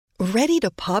Ready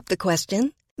to pop the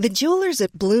question? The jewelers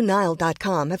at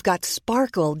BlueNile.com have got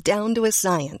sparkle down to a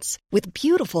science with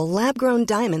beautiful lab-grown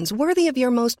diamonds worthy of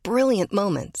your most brilliant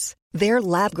moments. Their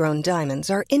lab-grown diamonds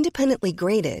are independently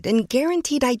graded and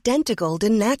guaranteed identical to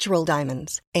natural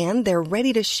diamonds, and they're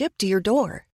ready to ship to your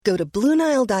door. Go to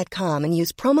BlueNile.com and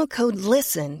use promo code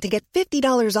LISTEN to get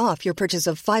 $50 off your purchase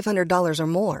of $500 or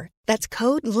more. That's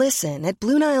code LISTEN at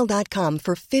BlueNile.com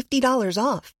for $50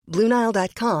 off.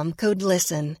 BlueNile.com, code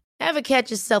LISTEN. Ever catch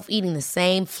yourself eating the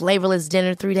same flavorless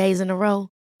dinner 3 days in a row?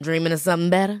 Dreaming of something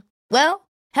better? Well,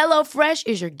 HelloFresh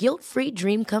is your guilt-free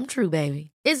dream come true, baby.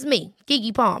 It's me,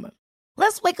 Keke Palmer.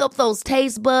 Let's wake up those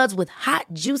taste buds with hot,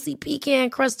 juicy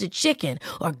pecan-crusted chicken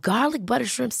or garlic butter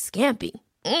shrimp scampi.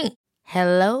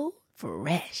 Hello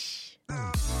Fresh.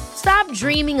 Stop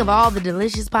dreaming of all the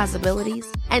delicious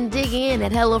possibilities and dig in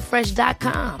at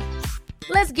HelloFresh.com.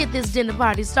 Let's get this dinner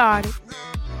party started.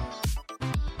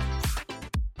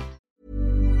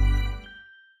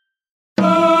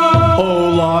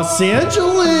 Oh, Los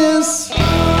Angeles!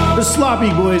 The Sloppy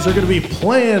Boys are going to be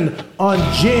playing on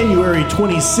January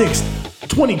 26th,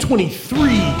 2023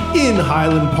 in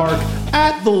Highland Park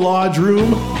at the Lodge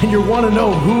Room. And you want to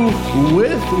know who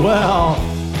with? Well,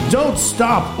 Don't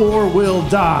Stop or We'll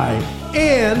Die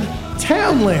and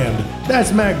Townland.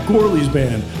 That's Matt Gorley's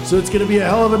band. So it's going to be a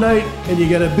hell of a night, and you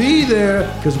got to be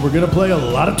there because we're going to play a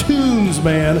lot of tunes,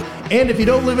 man. And if you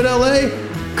don't live in LA,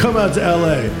 come out to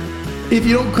LA. If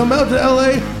you don't come out to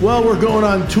LA, well, we're going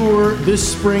on tour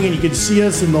this spring, and you can see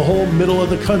us in the whole middle of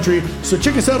the country. So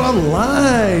check us out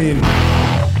online.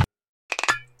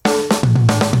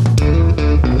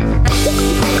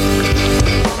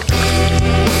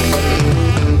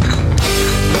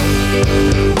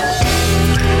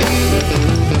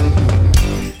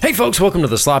 Hey folks, welcome to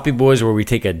the Sloppy Boys, where we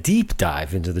take a deep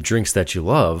dive into the drinks that you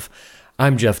love.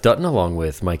 I'm Jeff Dutton, along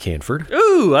with Mike Hanford.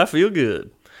 Ooh, I feel good.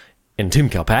 And Tim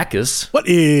Kalpakis. What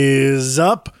is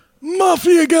up,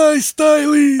 Mafia Guy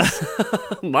Stylies?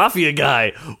 Mafia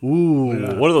guy. Ooh,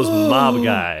 yeah. One of those mob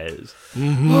guys.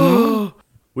 Mm-hmm.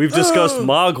 We've discussed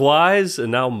Mogwais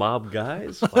and now Mob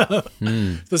Guys. Wow.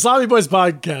 The Sloppy Boys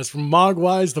podcast, from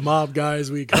Mogwais to Mob Guys,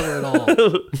 we cover it all.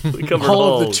 We cover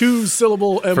all of the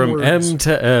two-syllable M from words. M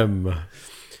to M.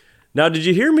 Now, did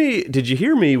you hear me? Did you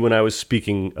hear me when I was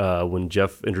speaking? When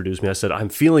Jeff introduced me, I said, "I'm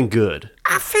feeling good.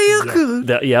 I feel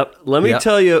good." Yep. Let me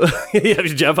tell you, yeah,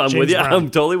 Jeff, I'm James with you. Brown. I'm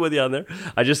totally with you on there.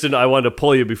 I just didn't. I wanted to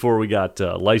pull you before we got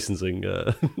licensing.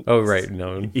 Oh, right.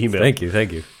 No. Email. Thank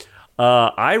you.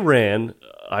 I went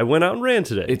out and ran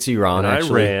today. It's Iran, and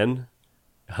actually. I ran.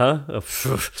 Huh?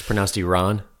 It's pronounced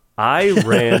Iran. I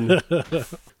ran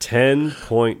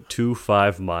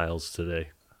 10.25 miles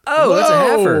today. Oh, that's a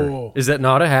halfer. Is that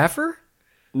not a halfer?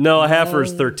 No, a halfer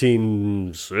is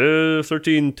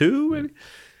 13.2 maybe.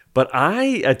 But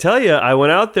I tell you, I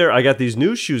went out there. I got these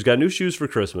new shoes. Got new shoes for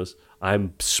Christmas.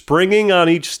 I'm springing on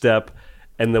each step,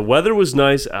 and the weather was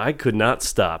nice. I could not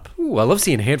stop. Ooh, I love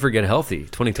seeing Hanford get healthy.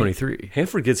 2023.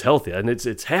 Hanford gets healthy, and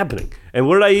it's happening. And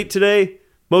what did I eat today?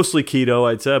 Mostly keto.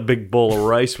 I'd say a big bowl of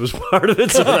rice was part of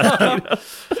it. So keto.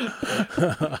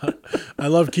 I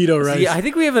love keto rice. Yeah, I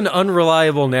think we have an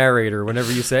unreliable narrator.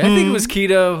 Whenever you say, I think it was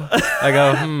keto, I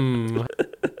go,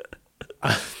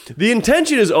 The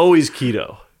intention is always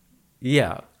keto.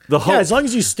 Yeah. The hope, yeah, as long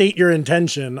as you state your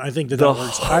intention, I think that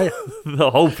works.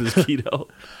 The hope is keto.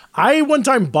 I one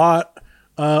time bought,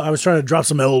 I was trying to drop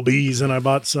some LBs, and I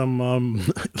bought some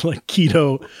like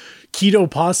keto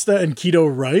pasta and keto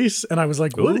rice, and I was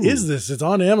like, what is this? It's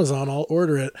on Amazon, I'll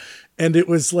order it. And it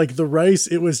was like the rice,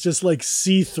 it was just like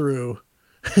see-through.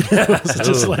 It was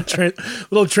just like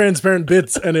little transparent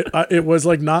bits, and it was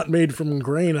like not made from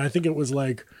grain. I think it was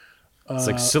like it's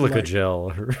like silica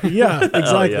gel. Yeah,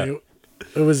 exactly. Oh, yeah.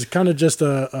 It was kind of just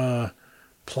a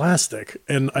plastic,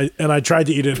 and I tried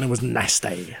to eat it, and it was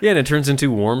nasty. Yeah, and it turns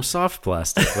into warm, soft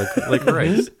plastic, like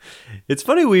rice. It's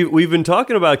funny, we've been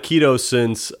talking about keto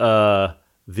since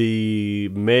the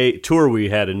May tour we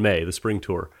had in May, the spring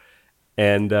tour,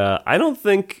 and I don't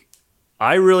think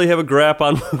I really have a grapple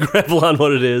on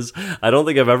what it is. I don't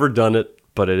think I've ever done it,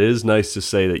 but it is nice to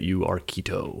say that you are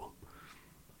keto.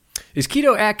 Is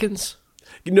keto Atkins?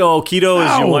 No, keto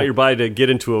is you want your body to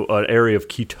get into an area of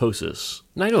ketosis.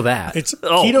 I know that.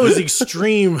 Keto is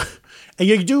extreme. And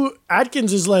you do,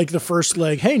 Atkins is like the first,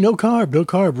 like, hey, no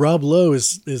carb. Rob Lowe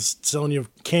is selling you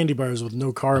candy bars with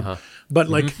no carb. But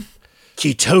like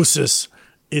ketosis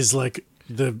is like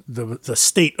the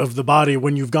state of the body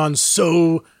when you've gone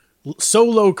so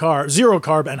low carb, zero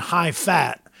carb and high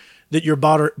fat that your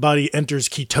body enters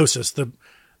ketosis,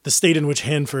 the state in which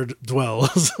Hanford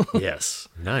dwells. Yes.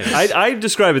 Nice. I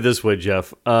describe it this way,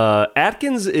 Jeff.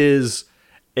 Atkins is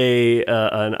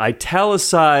an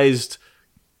italicized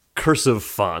cursive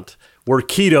font where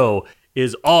keto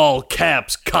is all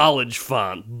caps college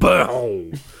font.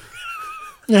 Boom.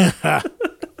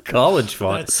 College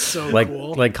font. That's so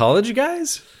cool. Like college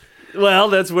guys? Well,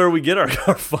 that's where we get our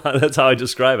font. That's how I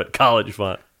describe it. College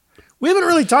font. We haven't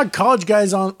really talked college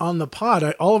guys on the pod.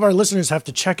 All of our listeners have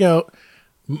to check out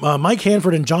Mike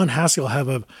Hanford and John Haskell have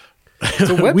a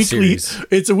web weekly. series.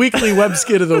 It's a weekly web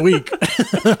skit of the week.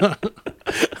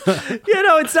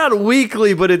 It's not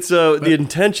weekly, but it's the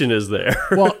intention is there.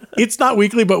 Well, it's not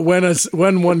weekly, but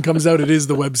when one comes out, it is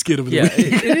the web skit of the week.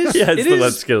 It is. Yeah, it's it the is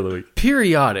web skit of the week.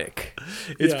 Periodic.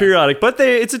 It's periodic, but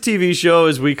it's a TV show,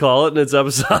 as we call it, and it's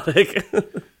episodic.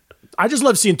 I just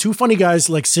love seeing two funny guys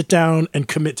like sit down and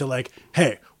commit to like,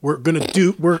 hey, we're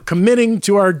committing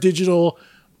to our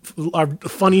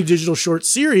funny digital short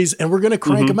series, and we're gonna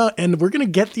crank them out, and we're gonna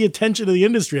get the attention of the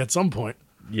industry at some point.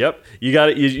 Yep, you got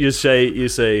it. You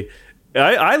say.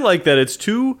 I like that it's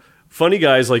two funny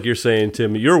guys, like you're saying,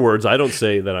 Tim. Your words. I don't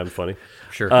say that I'm funny.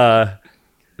 Sure.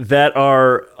 That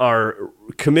are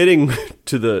committing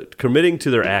to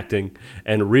their acting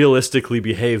and realistically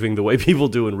behaving the way people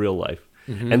do in real life.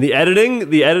 And the editing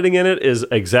in it is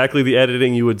exactly the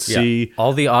editing you would see. Yeah.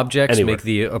 All the objects anywhere. make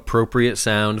the appropriate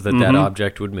sound that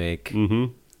object would make.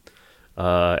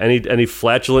 Any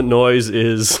flatulent noise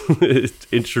is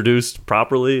introduced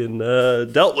properly and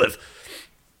dealt with.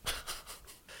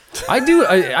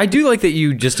 I do like that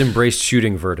you just embraced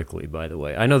shooting vertically, by the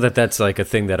way. I know that's like a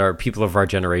thing that our people of our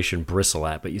generation bristle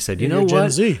at, but you said, You're what? Gen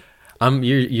Z.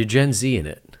 You're Gen Z in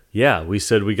it. Yeah, we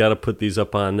said we got to put these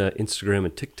up on Instagram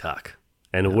and TikTok.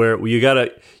 And where you've got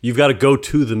to go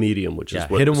to the medium, which is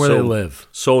what hit them where they live.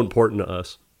 So important to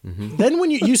us. Then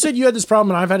when you said you had this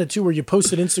problem, and I've had it too, where you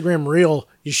posted Instagram reel,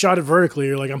 you shot it vertically,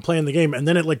 you're like, I'm playing the game, and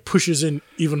then it like pushes in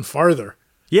even farther.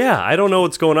 Yeah, I don't know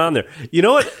what's going on there. You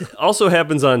know what also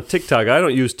happens on TikTok? I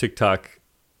don't use TikTok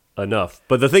enough,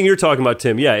 but the thing you're talking about,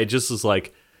 Tim, it just is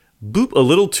like boop a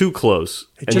little too close.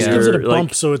 It just gives it a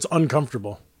bump, so it's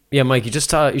uncomfortable. Yeah, Mike,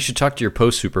 you should talk to your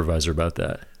post supervisor about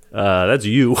that. That's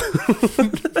you.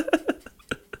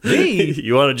 Me?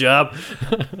 You want a job?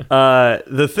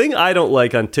 The thing I don't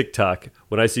like on TikTok,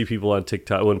 when I see people on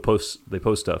TikTok when they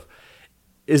post stuff,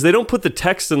 is they don't put the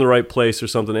text in the right place or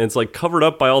something, and it's like covered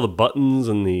up by all the buttons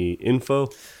and the info.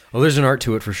 Well, there's an art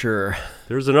to it for sure.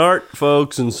 There's an art,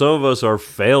 folks, and some of us are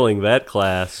failing that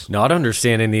class. Not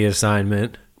understanding the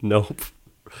assignment. Nope.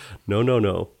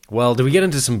 No. Well, do we get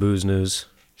into some booze news?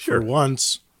 Sure. For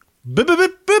once. Booze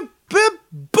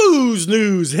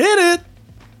news. Hit it.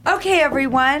 Okay,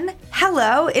 everyone.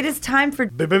 Hello. It is time for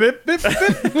Drew's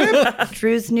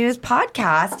News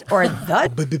Podcast, or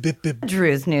the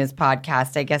Drew's News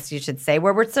Podcast, I guess you should say,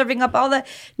 where we're serving up all the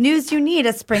news you need,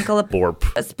 a sprinkle of borp,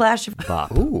 a splash of bop,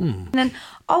 and then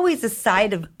always a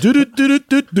side of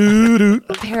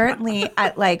Apparently,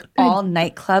 at like all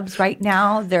nightclubs right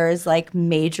now, there's like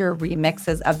major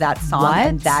remixes of that song,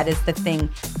 and that is the thing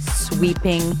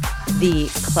sweeping the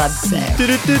club scene.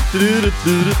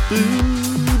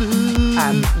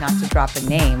 Not to drop a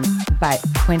name, but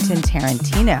Quentin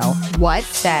Tarantino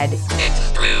said,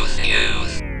 "It's Drew's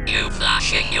News. You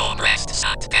flashing your breasts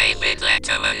at David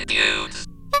Letterman dudes."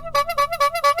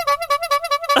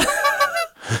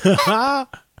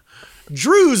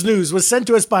 Drew's News was sent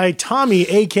to us by Tommy,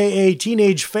 a.k.a.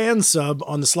 Teenage Fan Sub,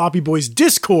 on the Sloppy Boys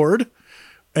Discord,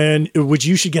 and which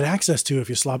you should get access to if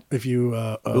you subscribe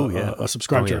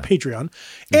to our Patreon.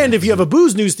 And if you have a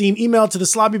Booze News theme, email it to the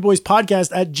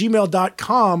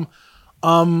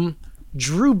sloppyboyspodcast@gmail.com.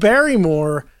 Drew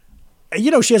Barrymore,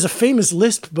 she has a famous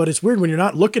lisp, but it's weird when you're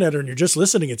not looking at her and you're just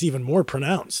listening. It's even more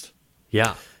pronounced.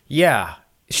 Yeah.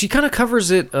 She kind of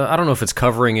covers it. I don't know if it's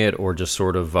covering it or just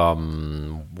sort of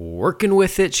working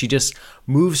with it. She just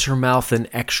moves her mouth an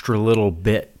extra little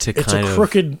bit to it's kind of...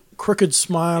 It's a crooked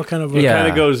smile, kind of. It kind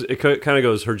of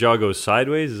goes. Her jaw goes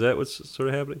sideways. Is that what's sort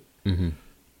of happening? Mm-hmm.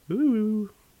 Ooh.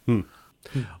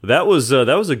 That was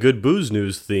a good Booze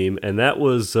News theme, and that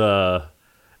was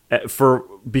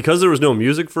because there was no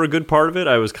music for a good part of it.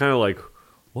 I was kind of like,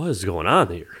 what is going on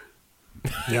here?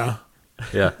 Yeah.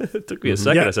 Yeah. It took me a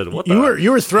second. I said, what the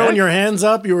You were throwing your hands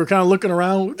up. You were kind of looking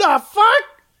around. What the fuck?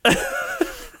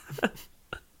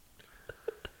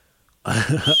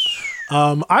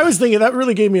 I was thinking that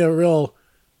really gave me a real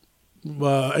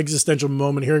existential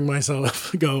moment hearing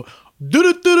myself go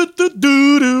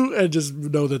do and just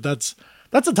know that's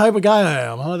the type of guy I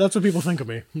am. Huh? That's what people think of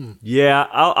me. Yeah,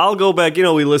 I'll go back.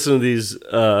 We listen to these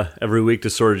every week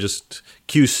to sort of just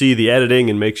QC the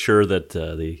editing and make sure that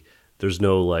there's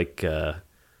no like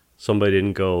somebody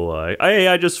didn't go, hey,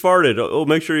 I just farted. Oh,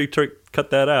 make sure you cut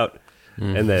that out.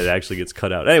 and then it actually gets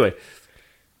cut out. Anyway,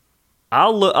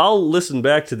 I'll listen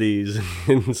back to these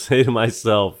and say to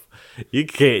myself, you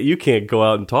can't go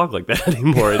out and talk like that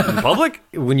anymore in public.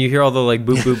 When you hear all the like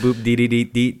boop boop boop dee dee dee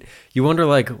dee, you wonder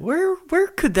like where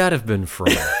could that have been from?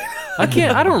 I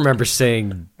don't remember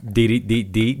saying dee dee dee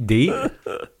dee dee.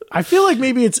 I feel like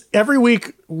maybe it's every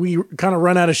week we kind of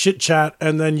run out of shit chat,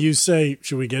 and then you say,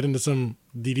 "Should we get into some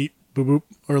dee dee boop boop?"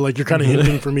 Or like you're kind of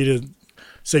hinting for me to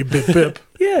say bip bip.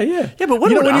 Yeah. But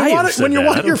when you know, when you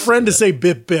want your friend to say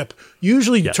bip bip,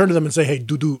 usually you turn to them and say, "Hey,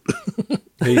 doo doo."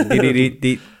 Dee dee dee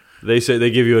dee. They say they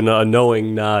give you a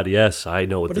knowing nod. Yes, I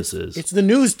know what this is. It's the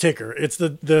news ticker. It's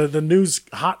the news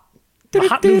hot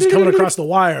news coming across the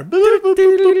wire.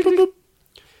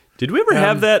 Did we ever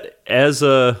have that as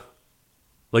a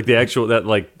like the actual that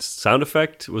like sound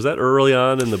effect? Was that early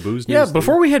on in the booze news? Yeah,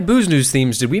 before we had booze news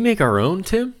themes, did we make our own,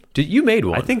 Tim? You made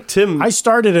one? I think Tim. I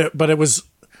started it, but I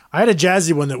had a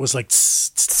jazzy one that was like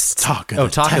talk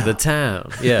of the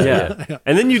town. Yeah.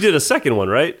 And then you did a second one,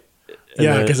 right?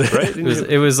 Yeah, because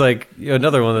it was like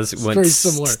another one that went very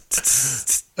similar.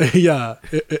 Yeah,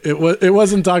 it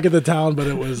wasn't talk of the town, but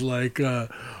it was like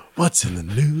what's in the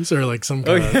news or like some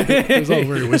kind of, it was all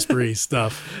very whispery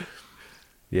stuff.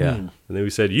 Yeah, and then we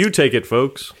said, "You take it,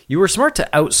 folks." You were smart to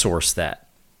outsource that,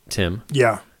 Tim.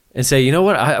 Yeah, and say, you know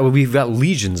what? We've got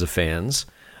legions of fans.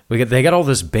 They got all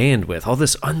this bandwidth, all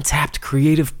this untapped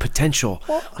creative potential.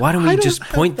 Well, why don't we just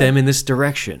point them in this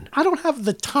direction? I don't have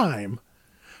the time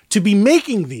to be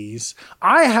making these.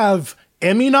 I have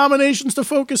Emmy nominations to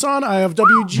focus on. I have two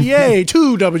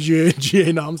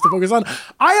WGA noms to focus on.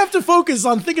 I have to focus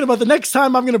on thinking about the next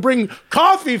time I'm going to bring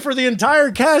coffee for the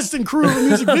entire cast and crew of a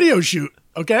music video shoot.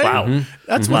 Okay? Wow.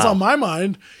 That's what's on my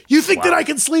mind. You think that I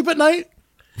can sleep at night?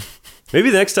 Maybe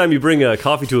the next time you bring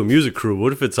coffee to a music crew,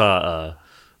 what if it's a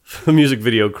music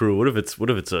video crew? What if it's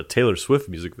a Taylor Swift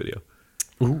music video?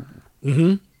 Ooh.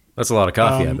 Mm-hmm. That's a lot of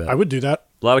coffee, I bet. I would do that.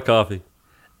 A lot of coffee.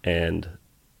 And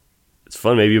it's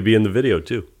fun. Maybe you'll be in the video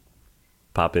too.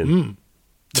 Pop in.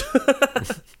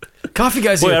 Coffee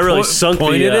guys. Boy, I really sunk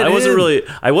the.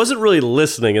 I wasn't really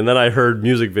listening, and then I heard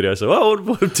music video. I said, "Oh,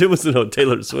 what if Tim was in a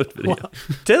Taylor Swift video?" Wow.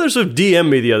 Taylor Swift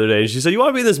DM'd me the other day, and she said, "You want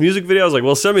to be in this music video?" I was like,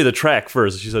 "Well, send me the track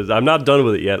first." She said, "I'm not done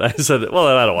with it yet." I said, "Well,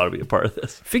 then I don't want to be a part of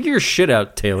this." Figure your shit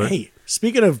out, Taylor. Hey,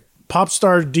 speaking of pop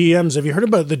star DMs, have you heard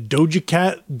about the Doja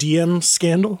Cat DM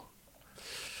scandal?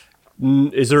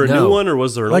 Is there a new one, or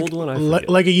was there an old one?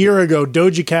 Like a year ago,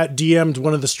 Doja Cat DM'd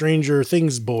one of the Stranger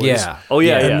Things boys. Yeah. Oh,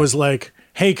 yeah. And was like,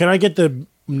 "Hey, can I get the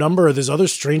number of this other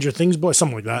Stranger Things boy?"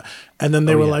 Something like that. And then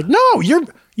they were like, "No, you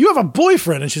have a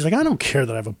boyfriend." And she's like, "I don't care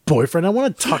that I have a boyfriend. I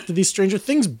want to talk to these Stranger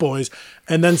Things boys."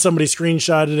 And then somebody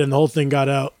screenshotted and the whole thing got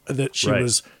out that she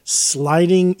was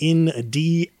sliding in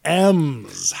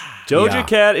DMs. Doja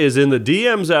Cat is in the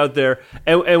DMs out there.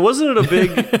 And wasn't it a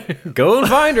big... Go and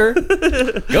find her.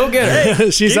 Go get her.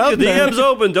 Hey, she's out the there. DMs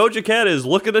open. Doja Cat is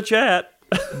looking to chat.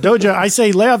 Doja, I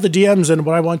say lay off the DMs, and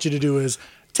what I want you to do is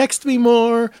text me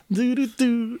more.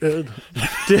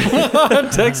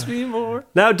 Text me more.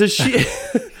 Now, does she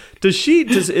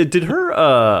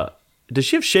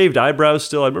have shaved eyebrows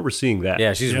still? I remember seeing that.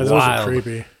 Yeah, she's those wild. are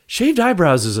creepy. Shaved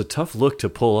eyebrows is a tough look to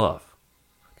pull off.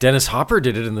 Dennis Hopper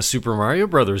did it in the Super Mario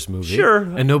Brothers movie. Sure.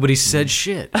 And nobody said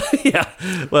shit. Yeah.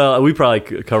 Well, we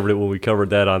probably covered it when we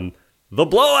covered that on The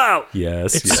Blowout.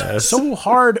 Yes, It's so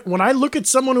hard. When I look at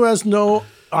someone who has no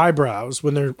eyebrows,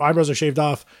 when their eyebrows are shaved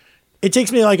off, it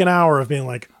takes me like an hour of being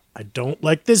like, I don't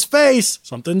like this face.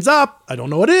 Something's up. I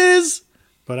don't know what it is,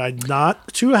 but I'm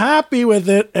not too happy with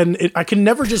it. And I can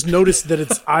never just notice that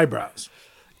it's eyebrows.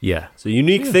 Yeah. It's a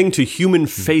unique thing to human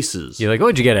faces. You're like, oh,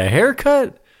 did you get a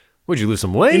haircut? Would you lose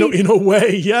some weight? In a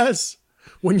way, yes.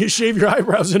 When you shave your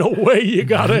eyebrows, in a way, you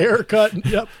got a haircut.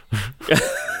 Yep.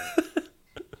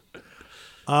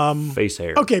 Face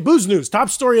hair. Okay, booze news. Top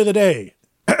story of the day.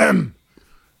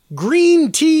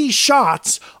 Green tea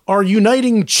shots are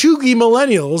uniting chuggy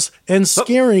millennials and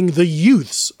scaring the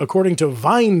youths, according to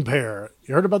VinePair.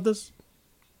 You heard about this?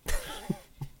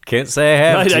 Can't say I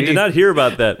have. I did not hear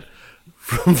about that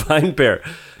from VinePair.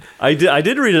 I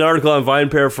did read an article on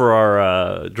VinePair for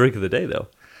our drink of the day, though.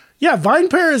 Yeah,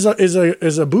 VinePair is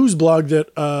a booze blog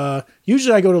that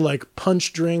usually I go to like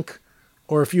Punch Drink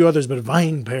or a few others, but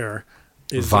VinePair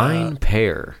is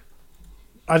VinePair.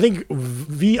 I think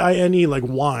VINE like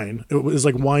wine. It was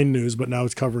like wine news, but now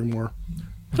it's covering more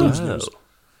booze news.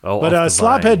 But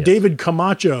Slophead David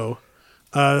Camacho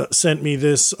sent me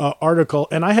this article,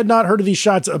 and I had not heard of these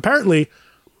shots. Apparently,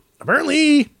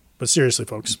 but seriously,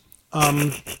 folks,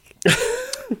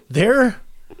 there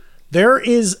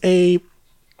is a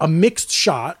mixed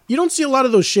shot. You don't see a lot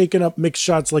of those shaken up mixed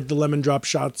shots like the lemon drop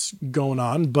shots going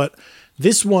on, but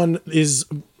This one is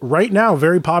right now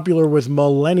very popular with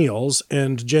millennials,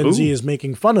 and Gen Z is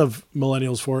making fun of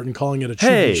millennials for it and calling it a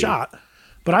cheapy shot.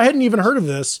 But I hadn't even heard of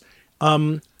this.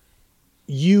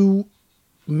 You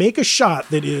make a shot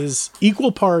that is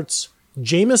equal parts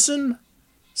Jameson,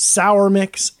 sour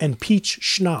mix, and peach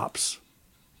schnapps.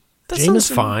 That sounds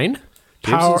fine.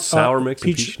 Jameson, sour mix,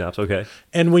 and peach schnapps. Okay.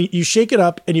 And when you shake it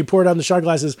up and you pour it out in the shot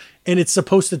glasses, and it's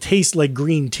supposed to taste like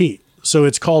green tea. So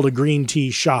it's called a green tea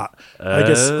shot. I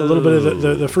guess a little bit of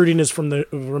the fruitiness from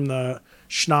the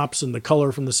schnapps and the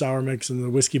color from the sour mix and the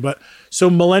whiskey. But so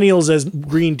millennials as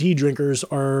green tea drinkers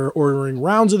are ordering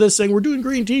rounds of this, saying we're doing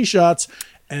green tea shots,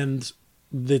 and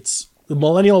it's the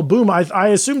millennial boom. I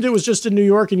assumed it was just in New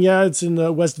York, and yeah, it's in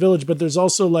the West Village, but there's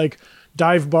also like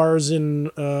dive bars in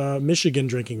Michigan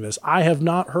drinking this. I have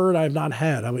not heard. I have not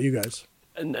had. How about you guys?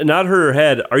 Not heard her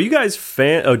head. Are you guys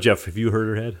fan? Oh, Jeff, have you heard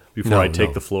her head before I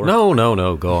take the floor?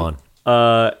 No. Go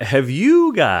on. Have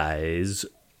you guys?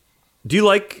 Do you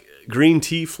like green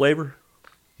tea flavor?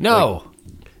 No.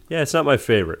 Yeah, it's not my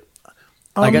favorite.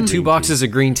 I got 2 boxes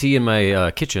of green tea in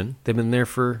my kitchen. They've been there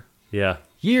for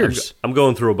years. I'm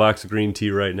going through a box of green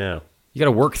tea right now. You got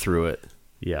to work through it.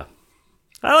 Yeah.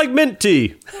 I like mint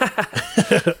tea.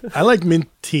 I like mint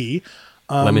tea.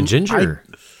 Lemon ginger.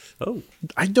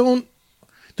 I don't.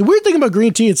 The weird thing about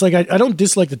green tea, it's like I don't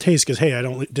dislike the taste because, hey, I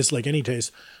don't dislike any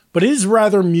taste. But it is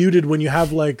rather muted when you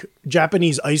have like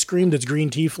Japanese ice cream that's green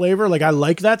tea flavor. Like I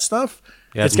like that stuff.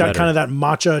 Yeah, it's got kind of that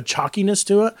matcha chalkiness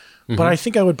to it. Mm-hmm. But I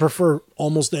think I would prefer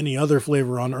almost any other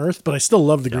flavor on earth. But I still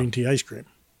love the green tea ice cream.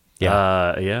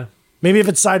 Yeah. Maybe if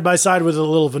it's side by side with a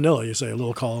little vanilla, you say a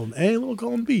little column A, a little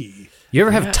column B. You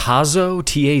ever have Tazo,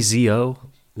 Tazo?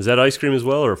 Is that ice cream as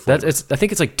well, or I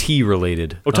think it's like tea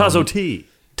related. Oh, Tazo tea.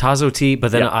 Tazo tea,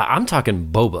 but then I'm talking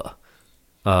boba.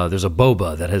 There's a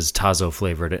boba that has Tazo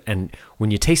flavored, and when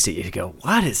you taste it, you go,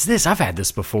 "What is this? I've had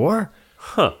this before."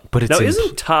 Huh? But it's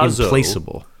isn't Tazo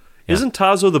implaceable? Yeah. Isn't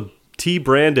Tazo the tea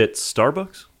brand at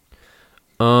Starbucks?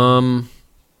 I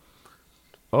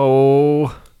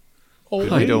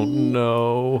don't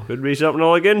know. Could be something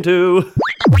I'll look into.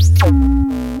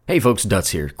 Hey folks, Dutz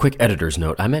here. Quick editor's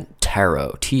note. I meant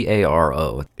taro,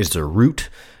 Taro. It's a root,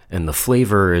 and the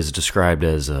flavor is described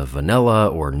as a vanilla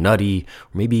or nutty,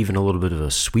 or maybe even a little bit of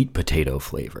a sweet potato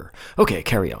flavor. Okay,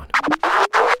 carry on.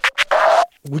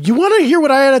 You want to hear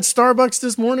what I had at Starbucks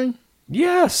this morning?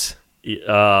 Yes.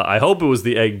 I hope it was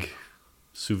the egg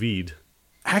sous vide.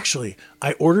 Actually,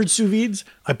 I ordered sous vides.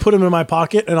 I put them in my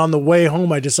pocket, and on the way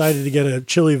home, I decided to get a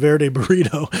chili verde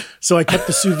burrito. So I kept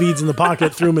the sous vides in the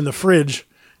pocket, threw them in the fridge,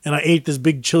 and I ate this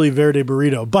big chili verde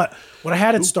burrito. But what I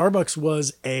had at Starbucks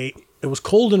was it was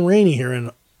cold and rainy here in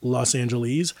Los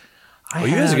Angeles. You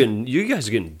guys are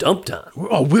getting dumped on.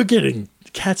 Oh, we're getting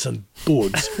cats and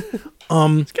dogs.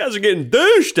 These guys are getting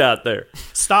douched out there.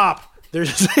 Stop.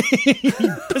 There's a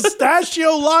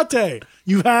pistachio latte.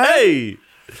 You've had? Hey.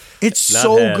 It's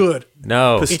so good.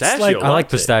 No. Pistachio I like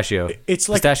pistachio. It's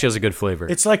like pistachio's a good flavor.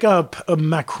 It's like a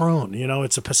Macron,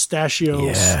 it's a pistachio.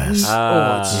 Yes. Sweet.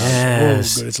 It's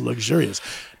so good. It's luxurious.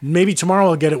 Maybe tomorrow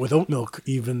I'll get it with oat milk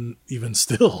even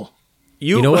still.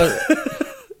 You know what?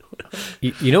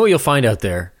 You know what you'll find out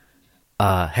there?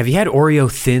 Have you had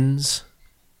Oreo Thins?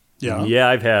 Yeah. Yeah,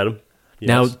 I've had them. Yes.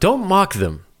 Now, don't mock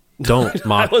them. Don't mock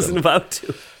them. I wasn't about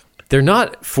to. They're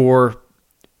not for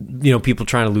people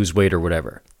trying to lose weight or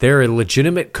whatever. They're a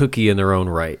legitimate cookie in their own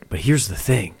right. But here's the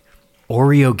thing.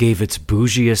 Oreo gave its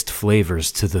bougiest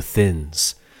flavors to the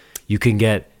Thins. You can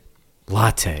get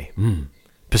latte,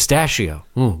 pistachio,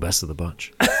 best of the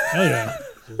bunch. Oh, yeah.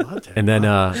 Latte. And then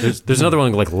there's another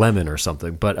one like lemon or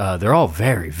something, but they're all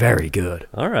very, very good.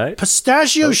 All right.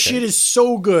 Pistachio shit is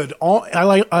so good. I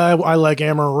like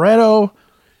amaretto,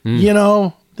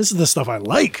 This is the stuff I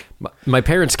like. My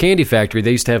parents' candy factory,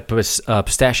 they used to have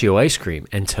pistachio ice cream.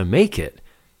 And to make it,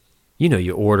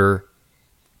 you order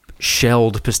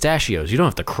shelled pistachios. You don't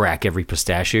have to crack every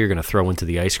pistachio you're going to throw into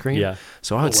the ice cream. Yeah.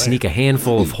 So I would sneak a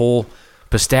handful of whole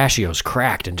pistachios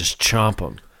cracked and just chomp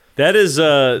them. That is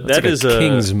a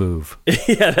king's move.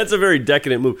 Yeah, that's a very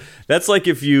decadent move. That's like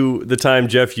if the time,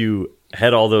 Jeff, you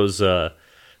had all those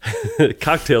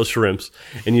cocktail shrimps,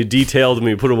 and you detailed them,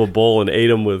 and you put them in a bowl and ate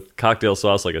them with cocktail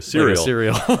sauce like a cereal.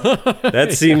 That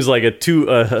seems like a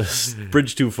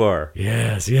bridge too far.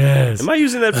 Yes. Am I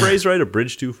using that phrase right? A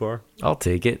bridge too far? I'll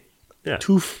take it. Yeah.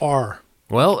 Too far.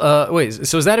 Well, wait.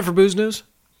 So is that it for booze news?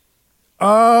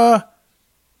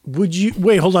 Would you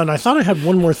wait? Hold on. I thought I had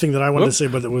one more thing that I wanted to say,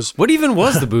 but it was What even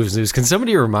was the booze news? Can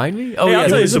somebody remind me? Oh, Hey, I'll yeah.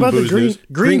 tell it you was some about the booze green news.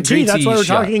 green tea. Green That's why tea we're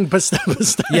shot. talking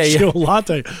pistachio Yeah.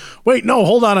 latte. Wait, no,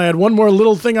 hold on. I had one more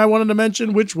little thing I wanted to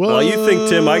mention, which was. Well, you think,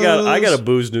 Tim? I got a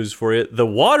booze news for you. The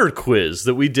water quiz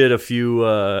that we did a few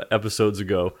episodes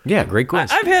ago. Yeah, great quiz.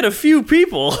 I've had a few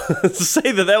people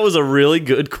say that was a really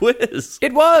good quiz.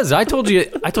 It was. I told you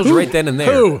right then and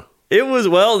there. Who? It was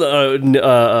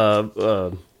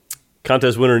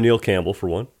contest winner Neil Campbell for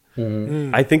one.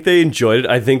 I think they enjoyed it.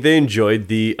 I think they enjoyed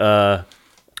the and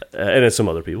it's some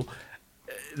other people.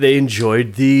 They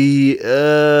enjoyed the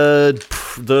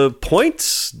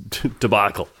points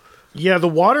debacle. Yeah, the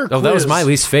water quiz. Oh, that was my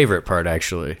least favorite part,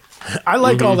 actually. I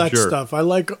like all that sure. stuff. I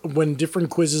like when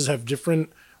different quizzes have different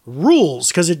rules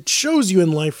because it shows you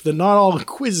in life that not all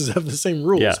quizzes have the same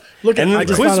rules. Yeah. Look, And I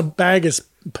just quiz- found a bag of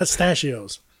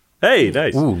pistachios. Hey,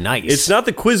 nice. Ooh, nice. It's not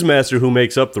the quiz master who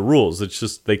makes up the rules. It's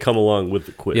just they come along with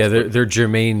the quiz. Yeah, they're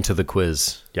germane to the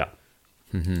quiz. Yeah.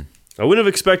 I wouldn't have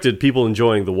expected people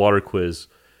enjoying the water quiz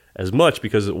as much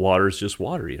because water is just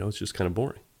water. It's just kind of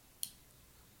boring.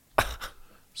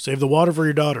 Save the water for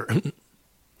your daughter.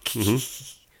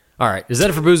 All right, is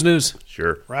that it for booze news?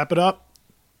 Sure. Wrap it up.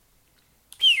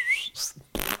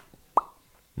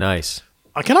 Nice.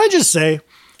 Can I just say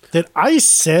that I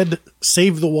said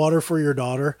save the water for your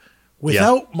daughter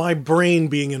without my brain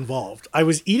being involved. I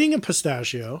was eating a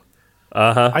pistachio.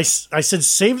 I said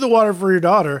save the water for your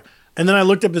daughter. And then I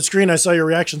looked up the screen, I saw your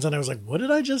reactions, and I was like, what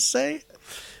did I just say?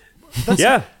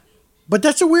 Yeah. But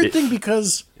that's a weird thing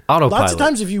because Autopilot. lots of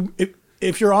times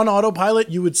if you're on autopilot,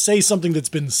 you would say something that's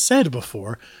been said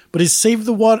before. But is save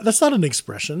the water, that's not an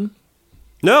expression.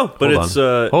 No, but Hold it's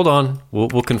on. Hold on.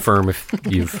 We'll confirm if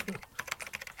you've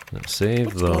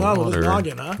saved the going on with his water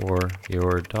noggin, huh? for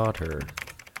your daughter.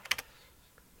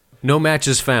 No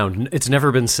matches found. It's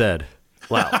never been said.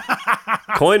 wow.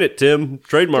 Coin it, Tim. There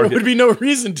Trademark would it. be no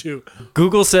reason to.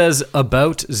 Google says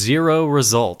about 0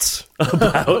 results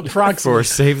Approximately. for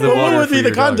save the But water what would for be the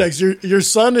your daughter. context? Your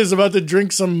son is about to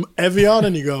drink some Evian,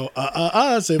 and you go,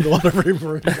 save the water for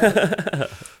your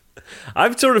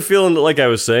I'm sort of feeling like I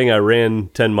was saying I ran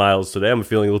 10 miles today. I'm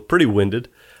feeling pretty winded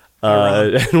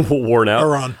and worn out.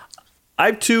 Iran.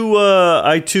 I too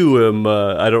am.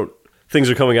 I don't. Things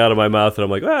are coming out of my mouth, and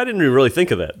I'm like, I didn't even really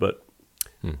think of that, but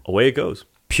away it goes.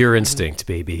 Pure instinct,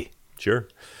 baby. Sure.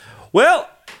 Well,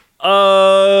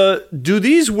 do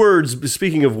these words?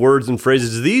 Speaking of words and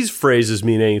phrases, do these phrases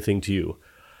mean anything to you?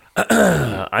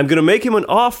 I'm going to make him an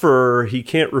offer he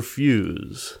can't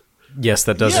refuse. Yes,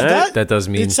 that does. That does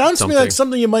mean. It sounds something. to me like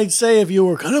something you might say if you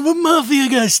were kind of a mafia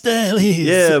guy style.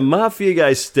 Yeah, mafia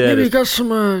guy status. got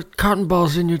some cotton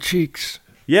balls in your cheeks.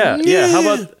 Yeah.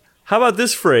 How about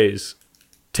this phrase?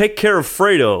 Take care of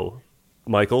Fredo,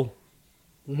 Michael.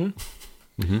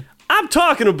 I'm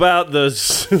talking about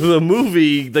the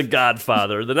movie The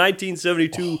Godfather, the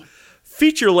 1972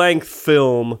 feature-length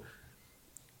film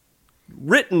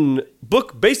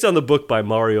based on the book by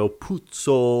Mario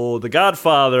Puzo, The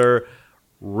Godfather,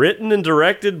 written and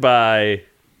directed by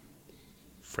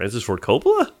Francis Ford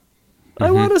Coppola,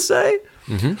 I want to say.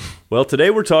 Well, today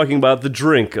we're talking about the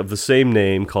drink of the same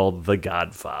name called The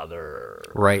Godfather.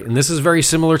 Right, and this is very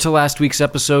similar to last week's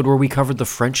episode where we covered the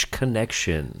French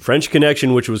Connection. French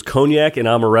Connection, which was cognac and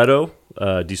amaretto,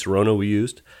 Di Serono we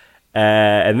used.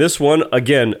 And this one,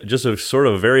 again, just a sort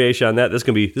of a variation on that. This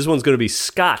one's going to be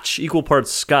Scotch, equal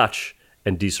parts Scotch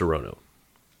and Di Serono.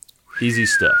 Easy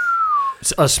stuff.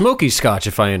 It's a smoky Scotch,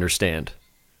 if I understand.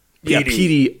 Yeah,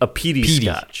 peaty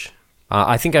Scotch.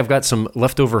 I think I've got some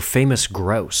leftover famous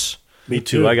grouse. Me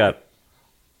too. I've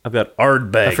got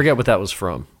Ardbeg. I forget what that was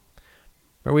from.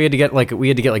 Or we had to get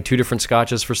like two different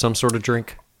scotches for some sort of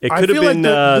drink. It I could have feel like been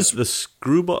the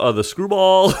screwball,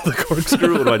 the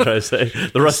corkscrew. What am I trying to say?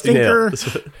 The rusty nail.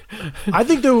 I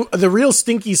think the real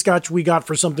stinky Scotch we got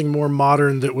for something more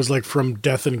modern that was like from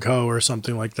Death and Co. or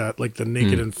something like that, like the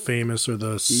Naked and Famous or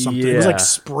the something. It was like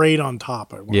sprayed on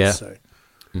top. I want to say.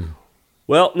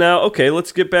 Well, now, okay,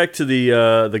 let's get back to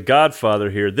the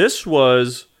Godfather here. This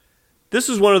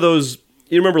is one of those.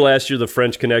 You remember last year the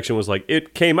French Connection was like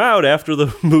it came out after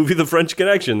the movie The French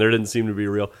Connection. There didn't seem to be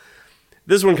real.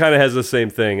 This one kind of has the same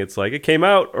thing. It's like it came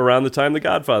out around the time The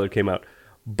Godfather came out,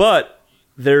 but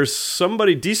there's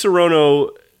somebody Di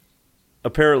Serono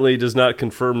apparently does not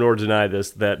confirm nor deny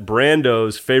this that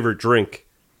Brando's favorite drink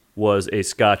was a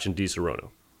Scotch and Di Serono.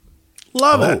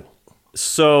 Love it.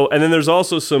 So, and then there's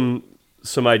also some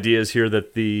ideas here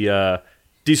that the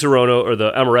Di Serono or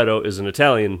the Amaretto is an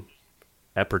Italian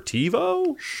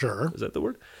aperitivo. Sure. Is that the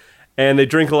word? And they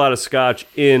drink a lot of Scotch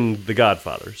in The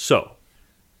Godfather. So,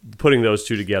 putting those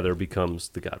two together becomes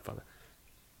The Godfather.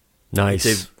 Nice.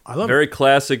 It's I a love very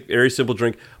classic, very simple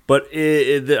drink. But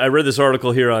I read this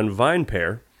article here on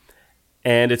VinePair,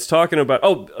 and it's talking about,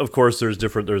 of course, there's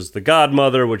the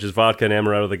Godmother, which is vodka and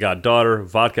amaretto, the Goddaughter,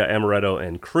 vodka, amaretto,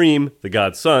 and cream, the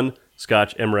Godson,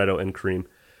 Scotch, amaretto, and cream.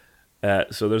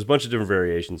 So there's a bunch of different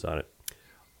variations on it.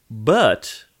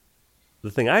 But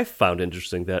the thing I found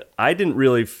interesting, that I didn't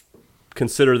really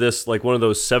consider this like one of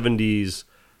those 70s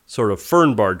sort of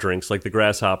fern bar drinks, like the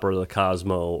Grasshopper, or the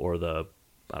Cosmo, or the,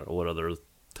 I don't know what other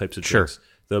types of drinks.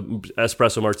 The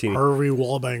espresso martini. Harvey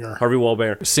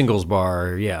Wallbanger. Singles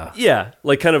bar, yeah. Yeah,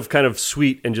 like kind of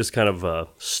sweet and just kind of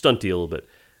stunty a little bit.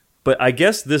 But I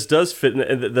guess this does fit in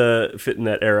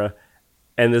that era.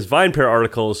 And this VinePair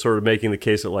article is sort of making the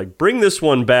case that, like, bring this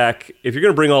one back. If you're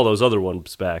going to bring all those other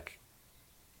ones back,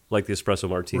 like the espresso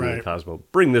martini and Cosmo,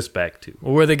 bring this back too.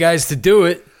 Well, we're the guys to do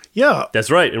it. Yeah. That's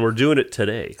right, and we're doing it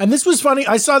today. And this was funny.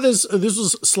 I saw this. This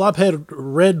was Slophead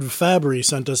Red Fabry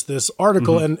sent us this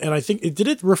article, and I think did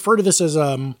it refer to this as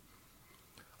I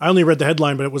only read the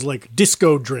headline, but it was like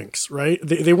disco drinks, right?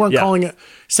 They weren't calling it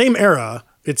same era.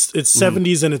 It's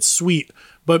 70s and it's sweet,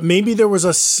 but maybe there was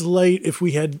a slight. If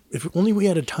only we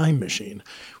had a time machine,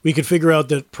 we could figure out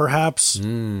that perhaps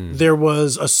there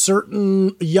was a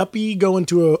certain yuppie going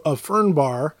to a fern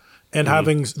bar and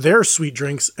having their sweet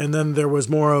drinks, and then there was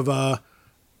more of a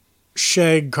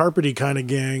shag carpety kind of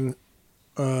gang,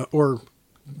 or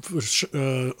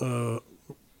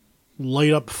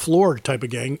light up floor type of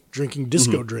gang drinking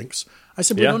disco drinks. I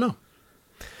simply don't know.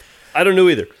 I don't know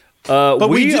either. But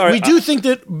we do think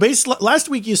that last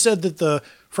week you said that the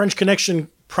French Connection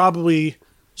probably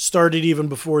started even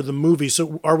before the movie.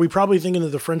 So are we probably thinking that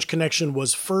the French Connection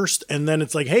was first, and then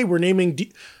it's like, hey, we're naming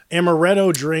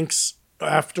amaretto drinks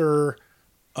after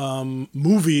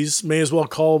movies, may as well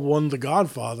call one The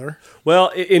Godfather. Well,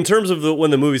 in terms of when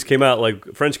the movies came out,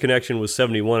 like French Connection was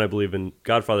 71, I believe, and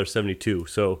Godfather 72.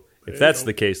 So if that's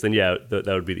the case, then yeah, that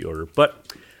would be the order.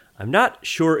 But I'm not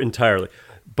sure entirely.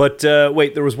 But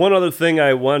wait, there was one other thing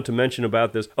I wanted to mention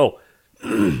about this. Oh,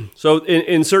 so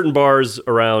in certain bars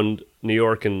around New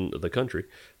York and the country,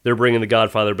 they're bringing The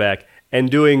Godfather back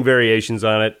and doing variations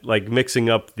on it, like mixing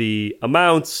up the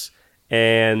amounts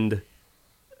and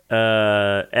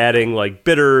adding like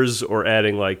bitters or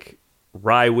adding like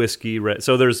rye whiskey.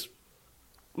 So there's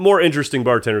more interesting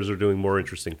bartenders are doing more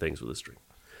interesting things with this drink.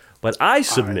 But I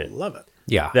submit, I love it.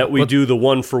 Yeah. that we do the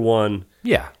 1-for-1.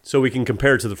 Yeah. So we can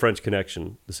compare it to the French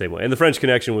Connection the same way. And the French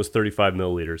Connection was 35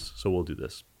 milliliters, so we'll do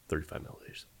this 35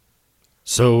 milliliters.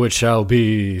 So it shall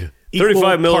be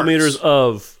 35 millimeters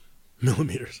of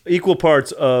equal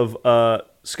parts of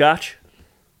Scotch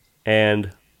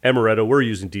and amaretto. We're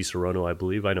using Di Serono, I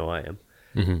believe. I know I am.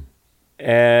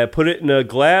 Put it in a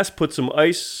glass, put some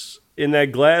ice in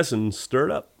that glass, and stir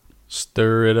it up.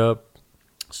 Stir it up.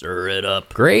 Stir it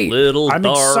up. Great. Little I'm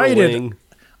darling. excited.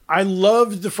 I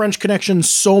loved the French Connection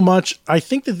so much. I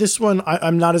think that this one,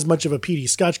 I'm not as much of a peaty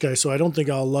Scotch guy, so I don't think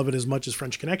I'll love it as much as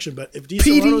French Connection. But if Di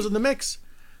Serono's in the mix,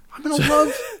 I'm going to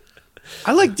love...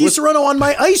 I like Di Serono on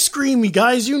my ice cream, you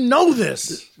guys. You know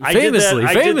this. I did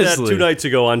that 2 nights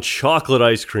ago on chocolate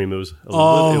ice cream. It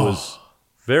was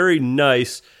very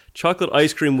nice. Chocolate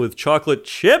ice cream with chocolate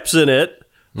chips in it.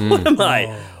 What am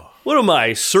I? What am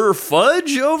I, Sir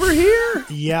Fudge over here?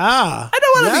 Yeah. I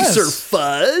don't want to be Sir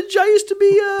Fudge. I used to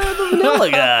be the vanilla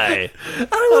guy. I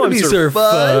don't want to be Sir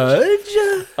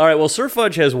Fudge. All right, well, Sir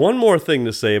Fudge has one more thing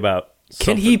to say about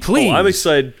something. Can he please? Oh, I'm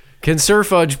excited. Can Sir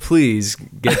Fudge please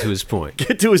get to his point?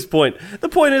 Get to his point. The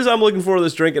point is I'm looking forward to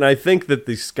this drink, and I think that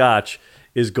the Scotch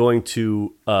is going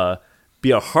to be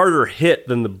a harder hit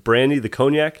than the brandy, the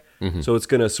cognac. So it's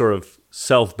going to sort of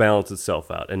self-balance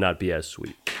itself out and not be as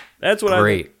sweet. That's what I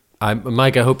think.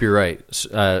 Mike, I hope you're right.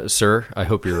 Sir, I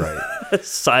hope you're right.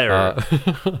 Sire.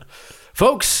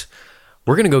 Folks,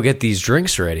 we're going to go get these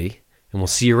drinks ready, and we'll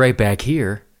see you right back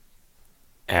here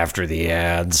after the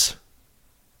ads.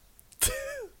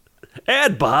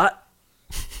 Adbot.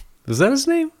 Was that his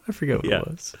name? I forget what it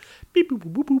was. Beep, boop,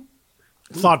 boop, boop.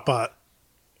 Thoughtbot.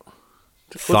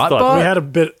 Thoughtbot?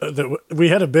 We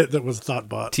had a bit that was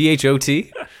Thoughtbot.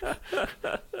 THOT?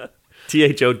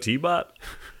 THOT bot?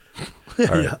 All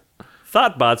right. Yeah.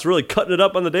 Thoughtbot's really cutting it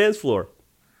up on the dance floor.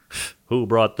 Who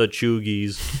brought the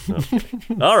chuggies?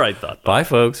 No. All right, Thoughtbot. Bye,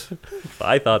 folks.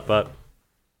 Bye, Thoughtbot.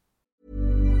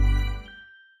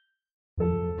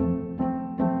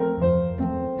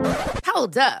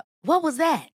 Hold up. What was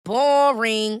that?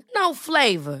 Boring. No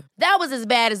flavor. That was as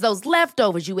bad as those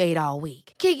leftovers you ate all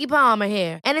week. Keke Palmer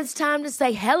here, and it's time to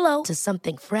say hello to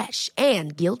something fresh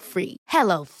and guilt-free.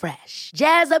 Hello Fresh.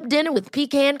 Jazz up dinner with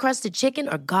pecan-crusted chicken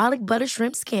or garlic butter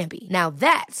shrimp scampi. Now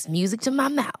that's music to my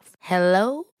mouth.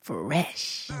 Hello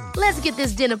Fresh. Let's get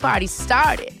this dinner party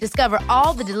started. Discover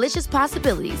all the delicious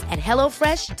possibilities at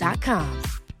hellofresh.com.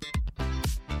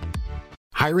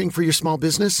 Hiring for your small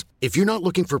business? If you're not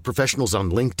looking for professionals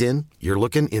on LinkedIn, you're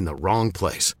looking in the wrong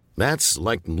place. That's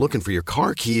like looking for your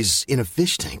car keys in a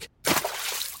fish tank.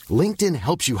 LinkedIn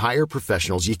helps you hire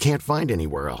professionals you can't find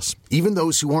anywhere else, even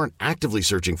those who aren't actively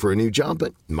searching for a new job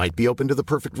but might be open to the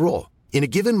perfect role. In a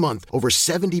given month, over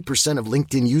 70% of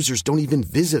LinkedIn users don't even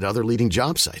visit other leading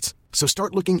job sites. So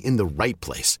start looking in the right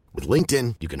place. With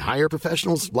LinkedIn, you can hire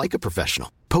professionals like a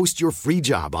professional. Post your free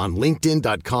job on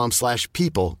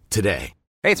linkedin.com/people today.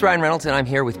 Hey, it's Ryan Reynolds, and I'm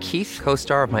here with Keith,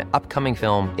 co-star of my upcoming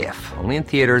film, If, only in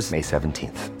theaters May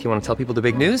 17th. Do you want to tell people the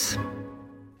big news?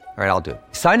 All right, I'll do it.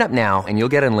 Sign up now and you'll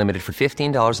get unlimited for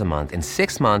 $15 a month and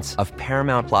 6 months of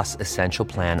Paramount Plus Essential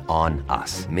Plan on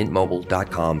us.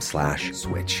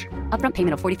 MintMobile.com/switch. Upfront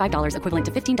payment of $45 equivalent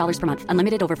to $15 per month.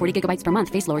 Unlimited over 40 gigabytes per month.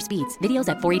 Face lower speeds. Videos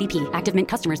at 480p. Active Mint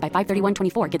customers by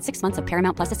 531.24 get 6 months of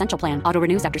Paramount Plus Essential Plan. Auto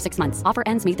renews after 6 months. Offer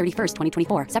ends May 31st,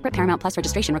 2024. Separate Paramount Plus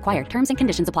registration required. Terms and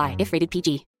conditions apply if rated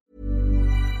PG.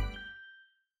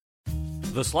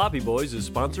 The Sloppy Boys is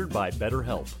sponsored by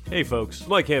BetterHelp. Hey folks,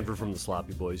 Mike Hanford from The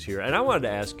Sloppy Boys here, and I wanted to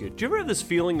ask you, do you ever have this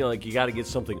feeling like you got to get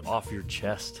something off your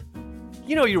chest?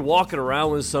 You know, you're walking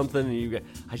around with something and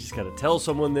I just got to tell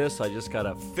someone this, I just got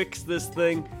to fix this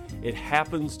thing. It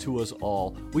happens to us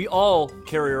all. We all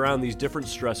carry around these different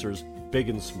stressors, big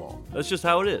and small. That's just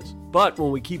how it is. But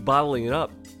when we keep bottling it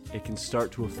up, it can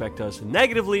start to affect us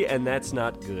negatively, and that's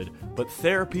not good. But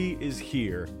therapy is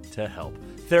here to help.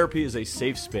 Therapy is a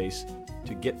safe space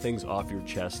to get things off your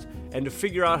chest and to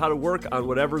figure out how to work on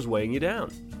whatever's weighing you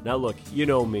down. Now look, you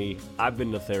know me, I've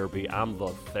been to therapy, I'm the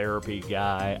therapy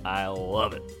guy, I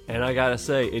love it. And I gotta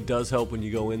say, it does help when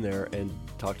you go in there and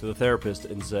talk to the therapist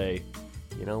and say,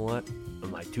 you know what,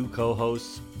 my two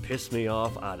co-hosts piss me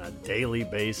off on a daily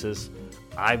basis,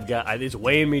 it's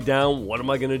weighing me down, what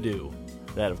am I gonna do?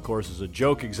 That of course is a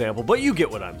joke example, but you get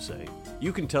what I'm saying.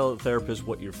 You can tell the therapist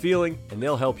what you're feeling, and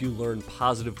they'll help you learn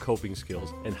positive coping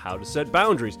skills and how to set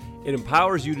boundaries. It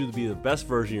empowers you to be the best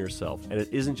version of yourself, and it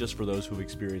isn't just for those who've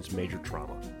experienced major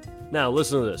trauma. Now,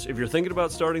 listen to this. If you're thinking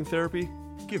about starting therapy,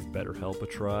 give BetterHelp a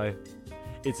try.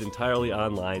 It's entirely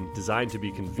online, designed to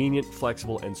be convenient,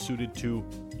 flexible, and suited to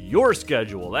your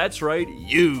schedule. That's right,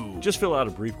 you. Just fill out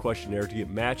a brief questionnaire to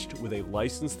get matched with a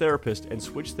licensed therapist and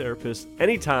switch therapists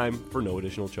anytime for no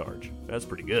additional charge. That's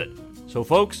pretty good. So,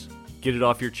 folks, get it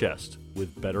off your chest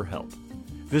with BetterHelp.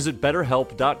 Visit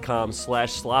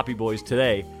BetterHelp.com/SloppyBoys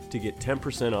today to get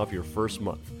 10% off your first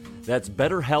month. That's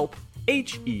BetterHelp,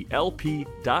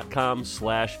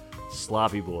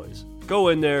 HELP.com/SloppyBoys. Go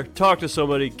in there, talk to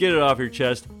somebody, get it off your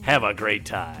chest, have a great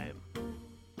time.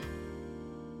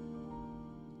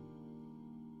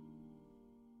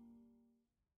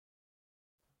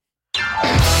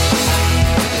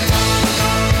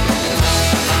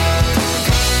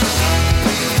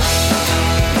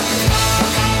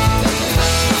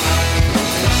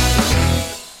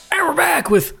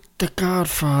 With The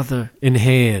Godfather in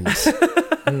hands.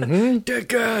 The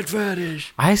Godfather.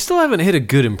 I still haven't hit a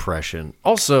good impression.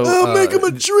 Also, I'll make him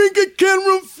a drink I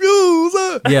can't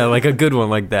refuse. Yeah, like a good one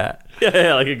like that.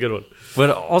 Yeah, like a good one.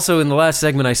 But also in the last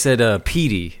segment, I said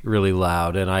Petey really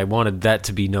loud, and I wanted that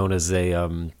to be known as a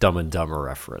Dumb and Dumber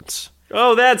reference.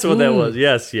 Oh, that's what that was.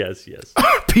 Yes.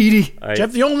 Petey.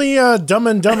 Jeff, the only Dumb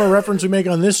and Dumber reference we make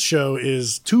on this show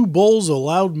is 2 bowls of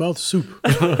loudmouth soup.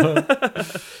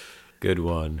 Good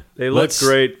one. They look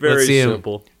great. Very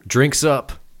simple. Drinks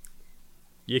up.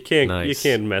 You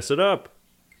can't mess it up.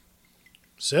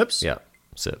 Sips? Yeah,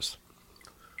 sips.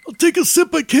 I'll take a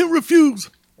sip I can't refuse.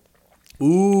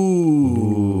 Ooh.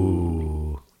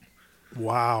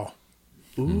 Wow.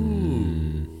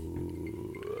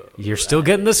 You're still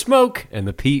getting the smoke and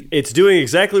the peat. It's doing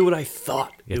exactly what I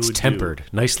thought it's it would tempered. do.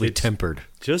 Nicely tempered.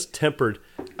 Just tempered.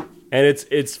 And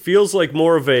it feels like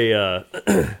more of a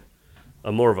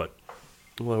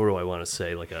what do I want to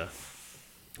say? Like a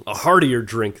heartier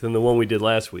drink than the one we did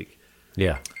last week.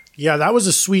 Yeah. Yeah, that was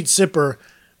a sweet sipper.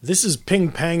 This is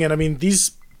ping pang, and I mean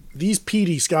these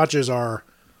peaty scotches are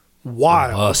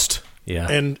wild. Must. Yeah.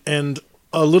 And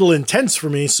a little intense for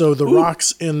me. So the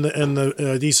rocks and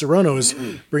the Di Serono is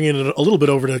bringing it a little bit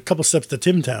over to a couple steps to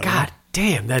Tim Town. God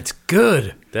damn, that's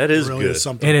good. That is really good. Is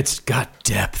something. And it's got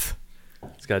depth.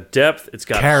 It's got depth. It's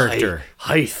got character,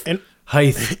 height, and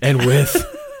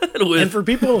width. And for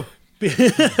people,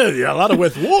 yeah, a lot of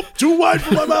width. Whoop, too wide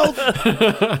for my mouth.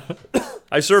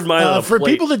 I serve mine on a for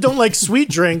plate. people that don't like sweet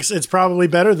drinks, it's probably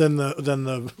better than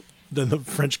the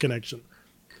French Connection.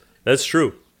 That's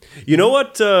true. You know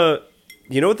what?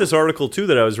 This article too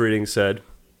that I was reading said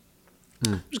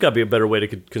There's got to be a better way to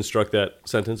construct that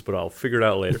sentence, but I'll figure it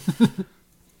out later.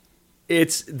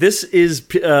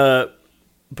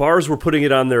 Bars were putting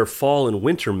it on their fall and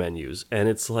winter menus, and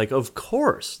it's like, of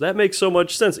course, that makes so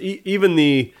much sense. Even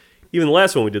the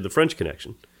last one we did, the French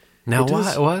Connection. Now,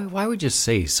 why would you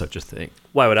say such a thing?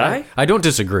 Why would I? I don't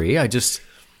disagree.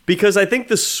 Because I think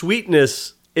the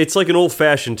sweetness, it's like an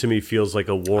old-fashioned to me, feels like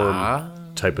a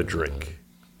warm type of drink.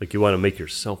 Like you want to make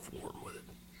yourself warm with it.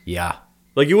 Yeah.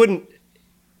 Like you wouldn't,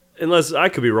 unless I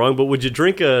could be wrong, but would you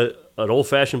drink an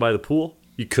old-fashioned by the pool?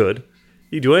 You could.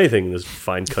 You do anything in this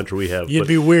fine country we have. You'd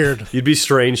be weird. You'd be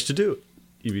strange to do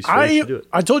it.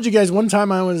 I told you guys one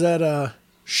time I was at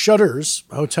Shutters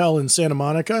Hotel in Santa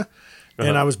Monica,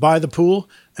 and I was by the pool,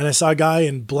 and I saw a guy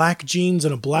in black jeans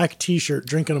and a black T-shirt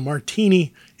drinking a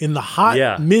martini in the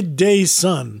hot midday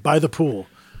sun by the pool.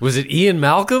 Was it Ian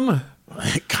Malcolm?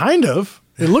 Kind of.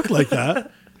 It looked like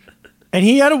that. And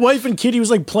he had a wife and kid. He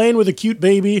was like playing with a cute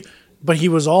baby, but he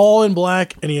was all in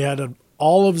black, and he had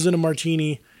olives in a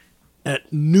martini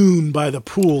at noon by the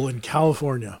pool in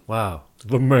California. Wow.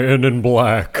 The man in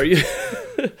black.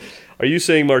 Are you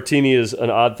saying martini is an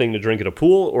odd thing to drink at a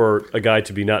pool, or a guy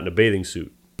to be not in a bathing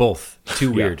suit? Both.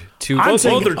 Too weird. Both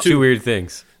are two weird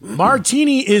things.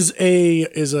 Martini is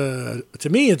a to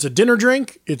me it's a dinner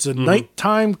drink. It's a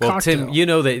nighttime cocktail. Tim, you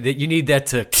know that you need that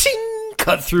to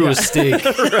cut through a steak.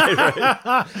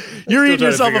 right. You're eating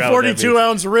yourself a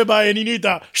 42-ounce ribeye, and you need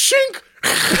the shink.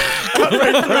 Cut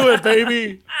right through it,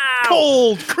 baby.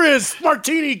 Cold, crisp,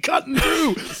 martini cutting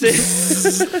through.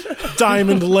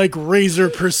 Diamond like razor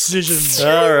precision.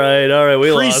 All right.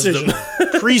 We lost him.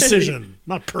 Precision,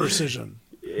 not precision.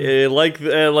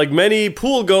 Like many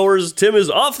pool goers, Tim is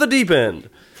off the deep end.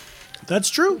 That's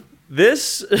true.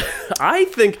 This, I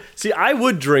think. See, I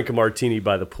would drink a martini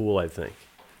by the pool. I think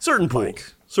certain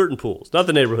pools, not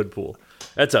the neighborhood pool.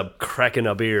 That's a cracking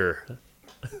a beer.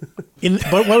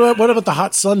 But what about the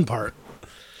hot sun part?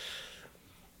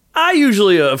 I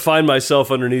usually find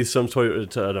myself underneath some sort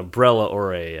of an umbrella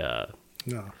or a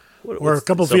or a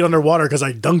couple feet underwater because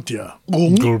I dunked you.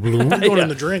 Going in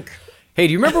the drink. Hey,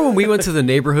 do you remember when we went to the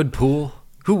neighborhood pool?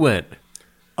 Who went?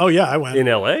 Oh yeah, I went. In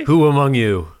L.A.? Who among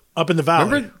you? Up in the valley.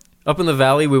 Remember? Up in the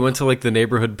valley, we went to like the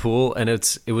neighborhood pool, and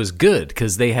it was good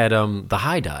because they had the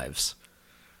high dives.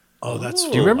 Oh, that's.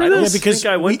 Do you remember this? Yeah, because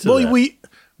I went to that.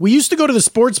 We used to go to the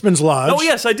Sportsman's Lodge. Oh,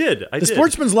 yes, I did. The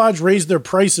Sportsman's Lodge raised their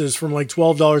prices from like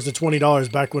 $12 to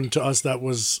 $20 back when to us that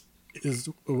was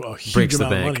a huge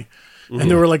amount of money. Mm-hmm. And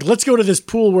they were like, let's go to this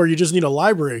pool where you just need a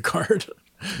library card.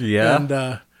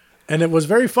 Yeah. And it was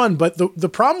very fun. But the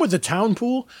problem with the town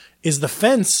pool is the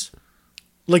fence.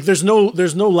 Like there's no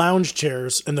lounge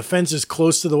chairs, and the fence is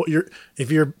close to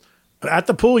if you're at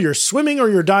the pool, you're swimming or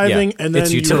you're diving, and then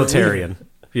it's utilitarian.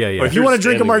 Yeah. Or if you want to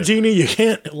drink a martini, you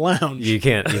can't lounge. You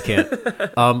can't.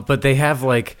 But they have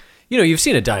like, you've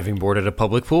seen a diving board at a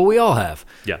public pool. We all have.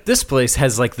 Yeah. This place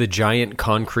has like the giant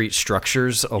concrete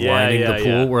structures aligning the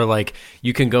pool where like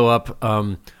you can go up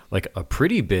like a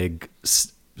pretty big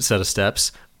set of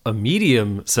steps, a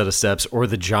medium set of steps, or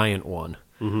the giant one.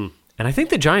 Mm-hmm. And I think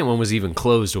the giant one was even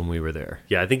closed when we were there.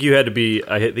 Yeah, I think you had to be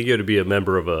a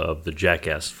member of the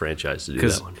Jackass franchise to do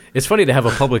that one. It's funny to have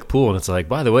a public pool, and it's like,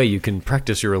 by the way, you can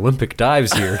practice your Olympic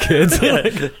dives here, kids.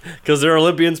 Because there are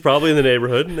Olympians probably in the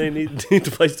neighborhood, and they need a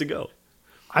place to go.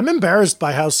 I'm embarrassed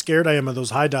by how scared I am of those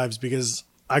high dives because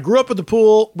I grew up at the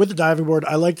pool with the diving board.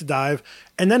 I like to dive.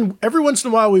 And then every once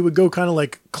in a while, we would go kind of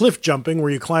like cliff jumping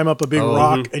where you climb up a big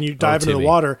rock and you dive into the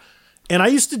water. And I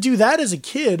used to do that as a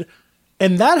kid.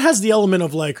 And that has the element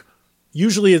of like,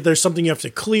 usually there's something you have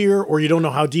to clear or you don't know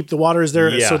how deep the water is there.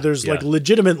 Yeah, so there's like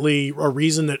legitimately a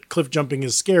reason that cliff jumping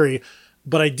is scary.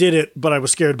 But I did it, but I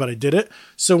was scared, but I did it.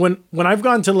 So when I've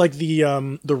gone to like the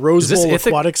Rose Bowl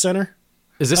Aquatic Center.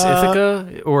 Is this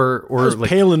Ithaca or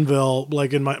like Palinville,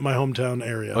 like in my hometown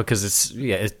area? Oh, because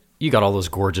you got all those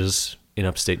gorges in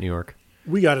upstate New York.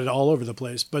 We got it all over the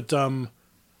place, but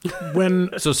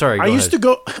sorry. I used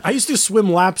to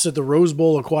swim laps at the Rose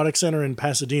Bowl Aquatic Center in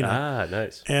Pasadena. Ah,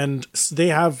 nice. And they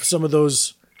have some of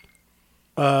those,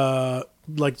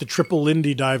 like the Triple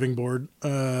Lindy diving board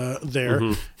there.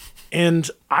 Mm-hmm.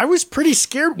 And I was pretty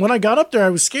scared when I got up there. I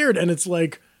was scared, and it's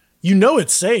like,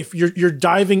 it's safe. You're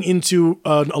diving into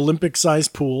an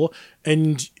Olympic-sized pool,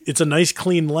 and it's a nice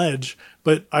clean ledge.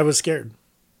 But I was scared.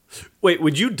 Wait,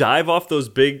 would you dive off those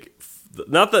big?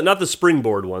 Not the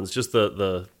springboard ones, just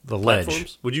the ledge.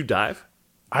 Platforms? Would you dive?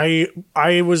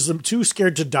 I was too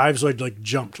scared to dive, so I'd like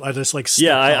jumped. I just like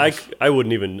off. I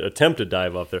wouldn't even attempt to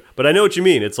dive off there. But I know what you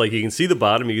mean. It's like you can see the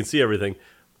bottom, you can see everything,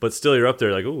 but still you're up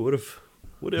there like, oh, what if?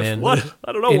 Man, what?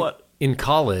 I don't know what. In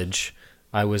college,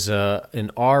 I was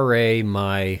an RA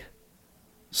my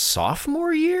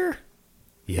sophomore year.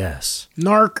 Yes.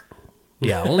 Narc.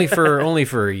 Yeah, only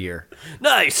for a year.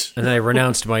 Nice. And then I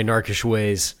renounced my narkish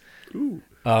ways.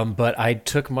 But I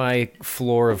took my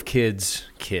floor of kids,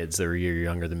 they're a year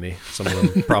younger than me, some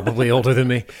of them probably older than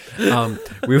me.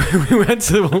 We went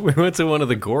to one of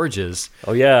the gorges.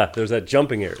 Oh yeah, there's that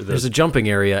jumping area. There's a jumping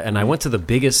area, and I went to the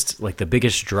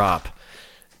biggest drop,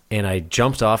 and I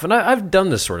jumped off. And I've done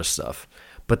this sort of stuff,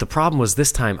 but the problem was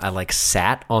this time I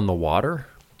sat on the water.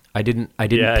 I didn't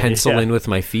pencil in with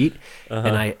my feet,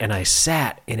 and I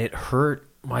sat, and it hurt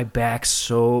my back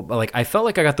so I felt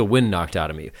like I got the wind knocked out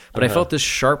of me, but I felt this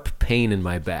sharp pain in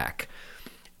my back,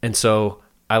 and so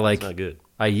That's not good.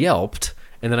 I yelped,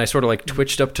 and then I sort of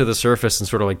twitched up to the surface and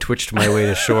sort of twitched my way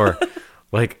to shore,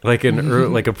 like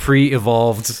a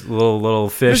pre-evolved little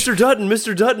fish.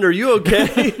 Mr. Dutton, are you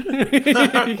okay?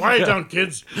 Quiet down,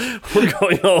 kids. We're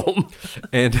going home.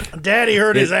 And Daddy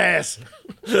hurt his ass.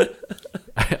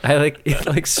 I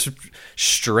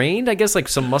strained, I guess,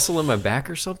 some muscle in my back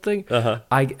or something.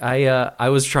 I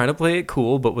was trying to play it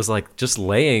cool, but was just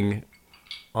laying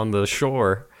on the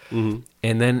shore. Mm-hmm.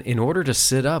 And then in order to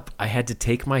sit up, I had to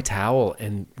take my towel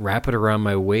and wrap it around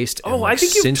my waist. And, I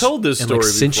think you've told this story and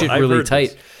cinch before. it really tight.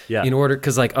 This. Yeah. In order,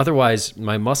 because otherwise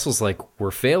my muscles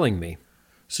were failing me.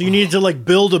 So you needed to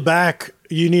build a back.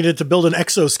 You needed to build an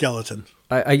exoskeleton.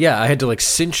 I had to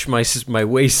cinch my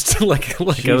waist like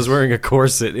I was wearing a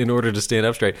corset in order to stand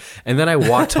up straight. And then I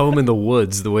walked home in the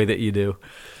woods the way that you do.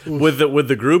 With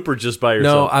the group or just by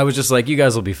yourself? No, I was just you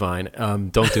guys will be fine.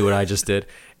 Don't do what I just did.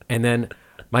 And then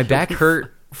my back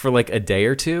hurt for a day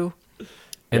or two.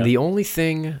 And the only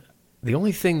thing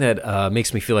that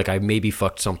makes me feel like I maybe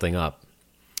fucked something up,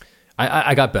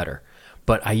 I got better.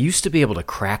 But I used to be able to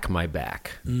crack my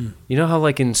back. Mm. You know how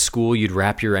in school you'd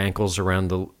wrap your ankles around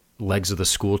the legs of the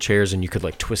school chairs and you could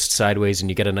twist sideways and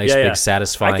you get a nice big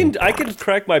satisfying. I can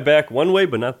crack my back one way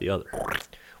but not the other.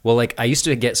 Well, I used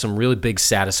to get some really big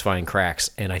satisfying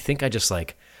cracks, and I think I just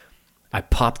I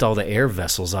popped all the air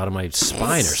vessels out of my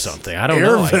spine or something. I don't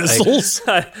know. Air vessels?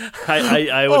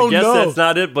 I would guess that's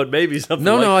not it, but maybe something.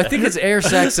 No, I think it's air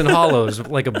sacs and hollows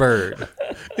like a bird.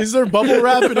 Is there bubble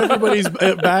wrap in everybody's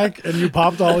back and you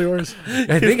popped all yours?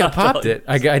 I think I popped it.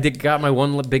 I got my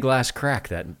one big last crack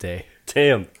that day.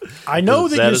 Damn. I know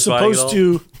that you're supposed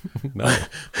to. No.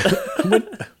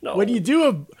 When you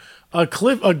do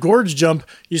a gorge jump,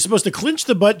 you're supposed to clinch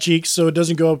the butt cheeks so it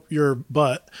doesn't go up your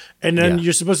butt, and then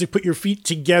you're supposed to put your feet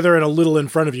together and a little in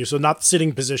front of you, so not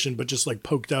sitting position, but just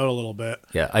poked out a little bit.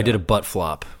 Yeah, I did a butt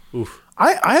flop. Oof.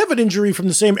 I have an injury from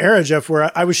the same era, Jeff,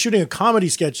 where I was shooting a comedy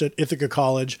sketch at Ithaca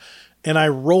College, and I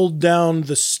rolled down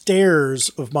the stairs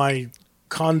of my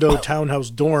condo townhouse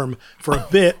dorm for a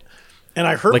bit, and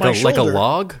I hurt my shoulder.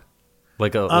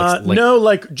 Like a log?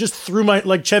 No, just through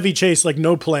my Chevy Chase,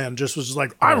 no plan. Just was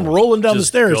I'm rolling down the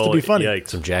stairs to be funny. Yikes.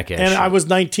 Some jackass. And shit. I was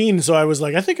 19, so I was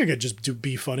I think I could just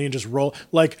be funny and just roll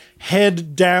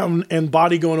head down and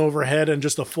body going overhead and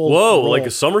just a full roll. Like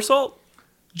a somersault.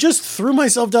 Just threw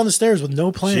myself down the stairs with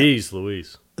no plan. Jeez,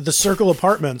 Louise. The Circle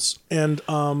Apartments, and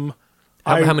how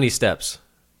many steps?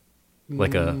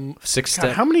 Like a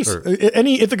 6-step? How many?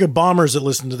 Any Ithaca bombers that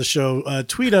listen to the show,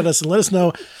 tweet at us and let us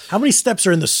know how many steps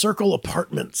are in the Circle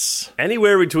Apartments.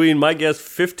 Anywhere between, my guess,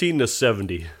 15 to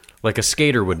 70. Like a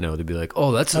skater would know. They'd be like,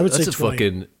 "Oh, that's a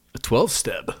fucking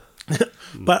 12-step."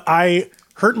 But I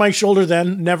hurt my shoulder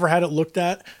then. Never had it looked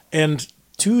at, and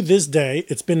to this day,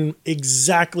 it's been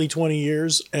exactly 20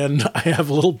 years, and I have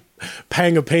a little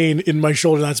pang of pain in my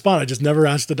shoulder in that spot. I just never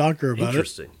asked the doctor about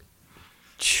Interesting.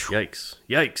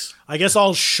 Yikes. I guess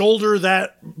I'll shoulder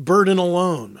that burden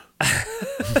alone.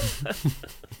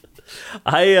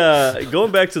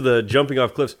 Going back to the jumping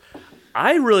off cliffs,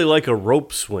 I really like a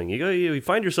rope swing. You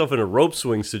find yourself in a rope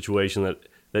swing situation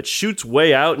that shoots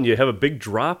way out and you have a big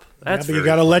drop. But you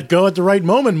got to let go at the right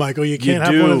moment, Michael. You can't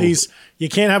have one of these. You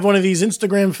can't have one of these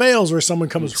Instagram fails where someone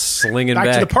comes slinging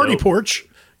back to the party porch.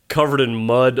 Covered in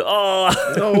mud.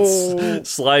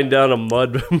 Sliding down a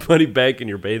muddy bank in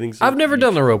your bathing suit. I've never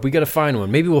done the rope. We got to find one.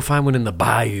 Maybe we'll find one in the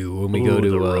bayou when we go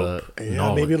to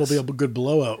maybe it'll be a good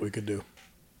blowout we could do.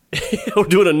 We're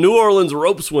doing a New Orleans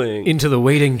rope swing. Into the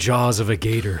waiting jaws of a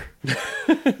gator.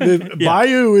 The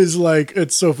bayou is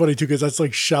it's so funny too because that's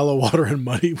shallow water and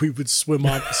muddy. We would swing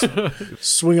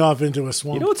off into a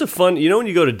swamp. You know what's when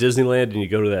you go to Disneyland and you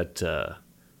go to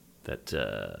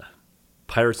that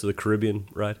Pirates of the Caribbean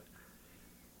ride?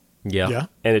 Yeah.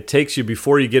 And it takes you,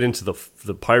 before you get into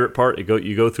the pirate part,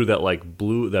 you go through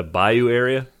that bayou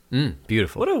area.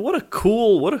 Beautiful. What a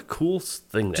cool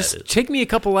thing that is. Just take me a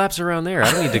couple laps around there. I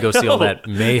don't need to go see all that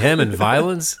mayhem and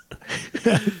violence.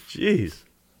 Jeez.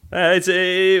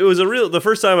 It was the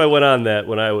first time I went on that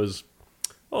when I was,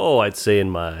 I'd say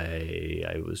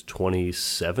I was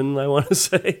 27, I want to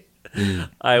say.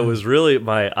 I was really,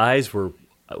 my eyes were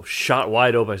shot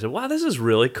wide open. I said, wow, this is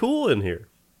really cool in here.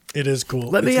 It is cool.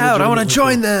 Let me out. I want to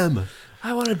join them.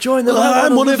 I want to join them.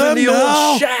 I'm one of them in the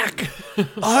now. old shack.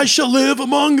 I shall live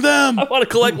among them. I want to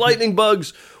collect lightning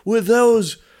bugs with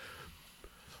those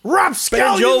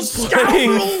rapscallion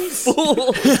scoundrels.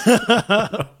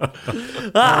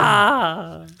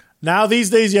 Now these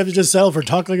days you have to just sell for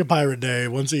Talk Like a Pirate Day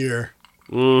once a year.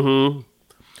 Mm-hmm.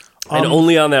 And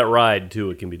only on that ride,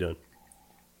 too, it can be done.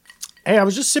 Hey, I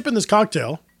was just sipping this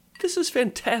cocktail. This is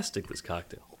fantastic, this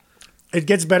cocktail. It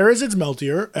gets better as it's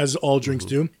meltier, as all drinks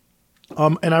do.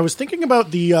 And I was thinking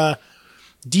about the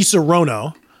Di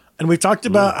Serono, and we've talked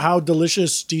about how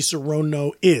delicious Di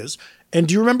Serono is. And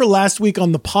do you remember last week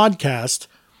on the podcast,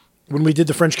 when we did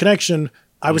the French Connection,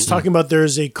 I was talking about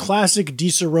there's a classic Di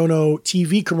Serono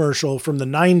TV commercial from the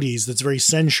 90s that's very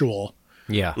sensual.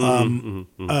 Yeah.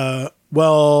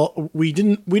 Well, we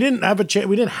didn't have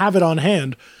it on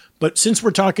hand, but since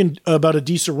we're talking about a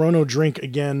Di Serono drink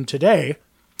again today,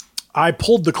 I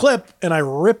pulled the clip and I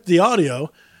ripped the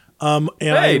audio.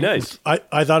 Nice.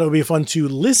 I thought it would be fun to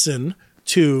listen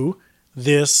to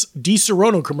this Di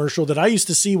Serono commercial that I used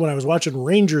to see when I was watching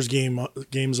Rangers games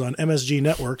on MSG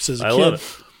Networks as a kid. I love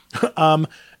it.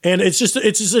 And it's just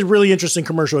a really interesting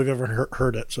commercial if you've ever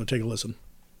heard it. So take a listen.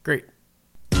 Great.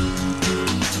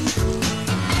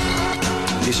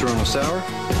 Di Serono Sour,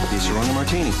 Di Serono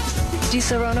Martini. Di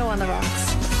Serono on the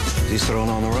rocks. Di Serono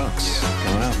on the rocks.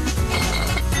 Coming up.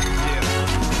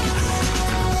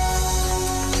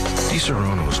 Di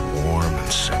Serono's warm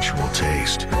and sensual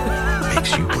taste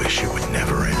makes you wish it would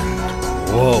never end.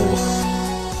 Whoa.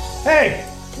 Hey,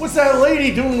 what's that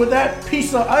lady doing with that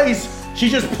piece of ice she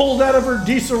just pulled out of her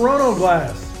Di Serono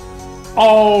glass?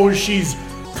 Oh, she's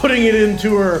putting it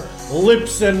into her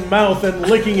lips and mouth and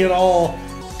licking it all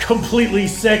completely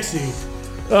sexy.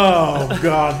 Oh,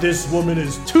 God, this woman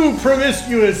is too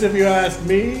promiscuous, if you ask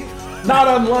me. Not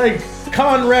unlike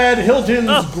Conrad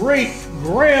Hilton's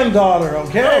great-granddaughter,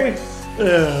 okay?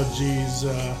 Oh, jeez.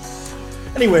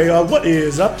 Anyway, what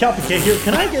is up? Calpicate here.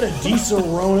 Can I get a Di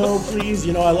Serono, please?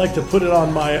 You know, I like to put it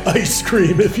on my ice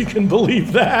cream, if you can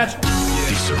believe that. Di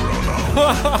Serono.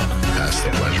 Pass the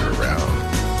pleasure around.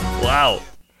 Wow.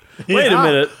 Wait a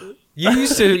minute. You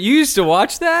used to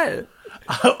watch that?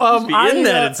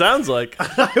 It sounds like.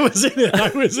 I was in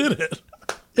it.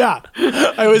 Yeah,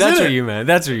 I was That's in what it. you meant.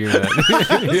 That's what you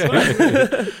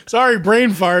meant. Sorry,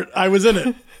 brain fart. I was in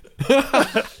it.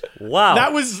 Wow.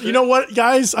 That was, you know what,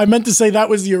 guys? I meant to say that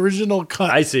was the original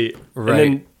cut. I see. Right.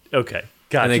 And then, okay.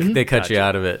 Gotcha. And they cut you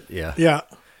out of it. Yeah. Yeah.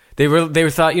 They were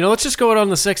thought, let's just go out on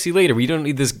the sexy later. We don't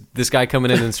need this guy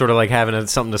coming in and sort of like having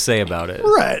something to say about it.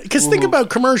 Right. Because think about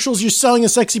commercials. You're selling a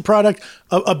sexy product,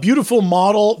 a beautiful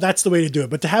model. That's the way to do it.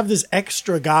 But to have this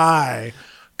extra guy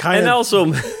and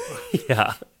also,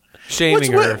 yeah.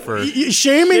 Shaming her.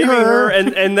 Shaming her.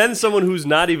 And then someone who's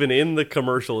not even in the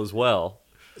commercial as well.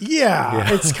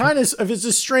 Yeah. It's kind of, it's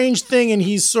a strange thing. And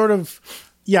he's sort of,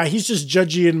 he's just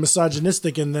judgy and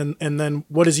misogynistic. And then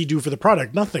what does he do for the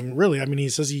product? Nothing, really. I mean, he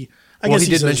says he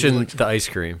did mention the ice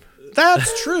cream.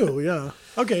 That's true. Yeah.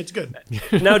 Okay. It's good.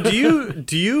 Now, do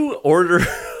you order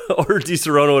Di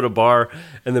Serono at a bar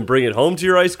and then bring it home to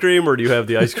your ice cream, or do you have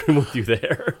the ice cream with you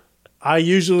there? I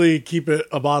usually keep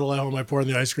a bottle at home. I pour in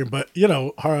the ice cream, but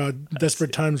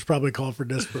desperate times probably call for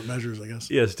desperate measures, I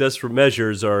guess. Yes, desperate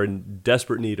measures are in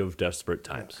desperate need of desperate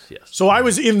times. Yes. So I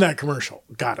was in that commercial.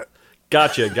 Got it.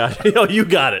 Gotcha. Oh, you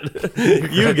got it.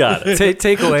 You got it.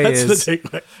 Takeaway That's is the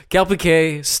takeaway. Cal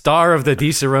Piquet, star of the Di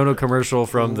Serono commercial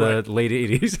from the late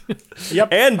 80s.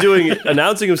 Yep. And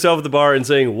announcing himself at the bar and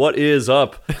saying, "What is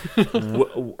up?"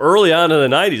 Early on in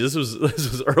the 90s. This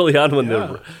was early on when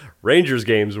the Rangers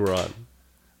games were on.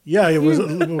 Yeah, it was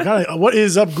kind of, what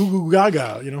is up, goo goo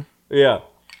gaga, Yeah.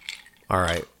 All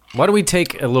right. Why don't we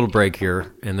take a little break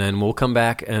here, and then we'll come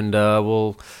back and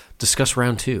we'll discuss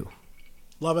round 2.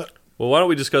 Love it. Well, why don't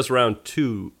we discuss round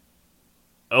 2?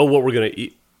 Oh, what we're going to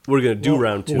eat. We're going to do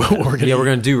round 2. We're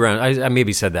going to do round. I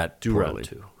maybe said that. Do poorly. round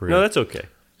 2. No, that's okay.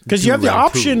 Because you have the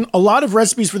option, a lot of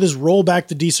recipes for this roll back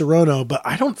to Di Serono, but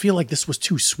I don't feel like this was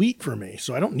too sweet for me,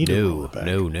 so I don't need to roll it back.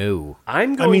 No.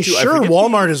 Sure,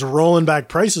 Walmart is rolling back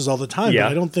prices all the time, but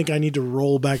I don't think I need to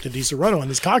roll back to Di Serono on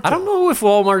this cocktail. I don't know if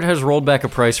Walmart has rolled back a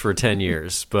price for 10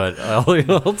 years, but I'll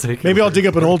take it. Maybe I'll dig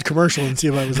up an old commercial and see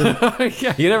if I was in it.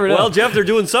 Yeah, you never know. Well, Jeff, they're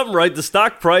doing something right. The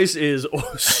stock price is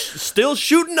still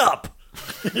shooting up.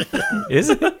 Is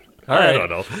it? All right. I don't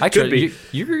know. I could be.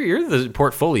 You're the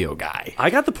portfolio guy. I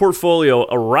got the portfolio,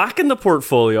 rocking the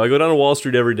portfolio. I go down to Wall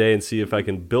Street every day and see if I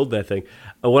can build that thing.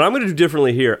 What I'm going to do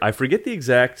differently here, I forget the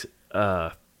exact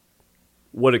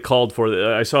what it called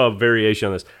for. I saw a variation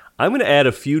on this. I'm going to add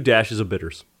a few dashes of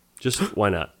bitters. Just why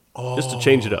not? Just to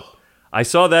change it up. I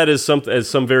saw that as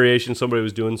some variation somebody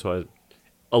was doing, so I,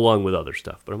 along with other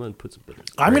stuff. But I'm going to put some bitters.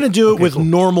 I'm going to do it with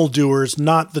normal doers,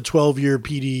 not the 12-year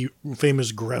PD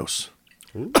famous grouse.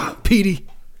 PD.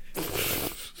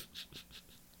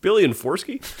 Billy and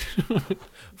Forsky?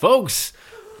 Folks,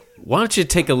 why don't you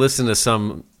take a listen to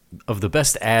some of the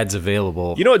best ads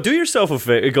available? You know what? Do yourself a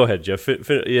favor. Go ahead, Jeff.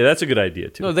 Yeah, that's a good idea,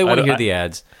 too. No, they want to hear the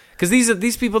ads. Because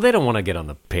these people, they don't want to get on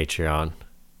the Patreon.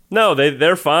 No,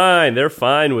 they're fine. They're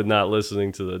fine with not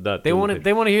listening to the. They want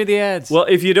to hear the ads. Well,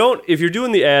 if you're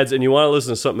doing the ads and you want to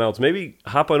listen to something else, maybe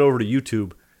hop on over to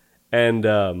YouTube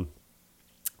and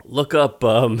look up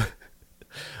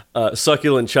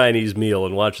succulent Chinese meal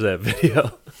and watch that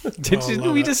video. Did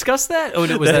we discuss that? Oh,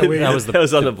 that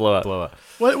was on the blowout.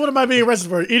 What am I being arrested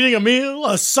for? Eating a meal,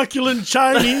 a succulent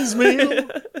Chinese meal.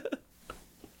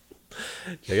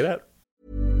 Check it out.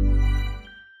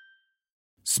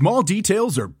 Small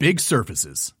details are big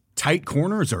surfaces. Tight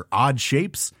corners are odd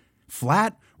shapes.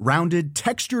 Flat, rounded,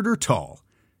 textured, or tall.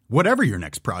 Whatever your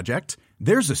next project,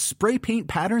 there's a spray paint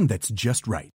pattern that's just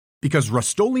right. Because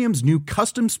Rust-Oleum's new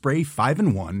Custom Spray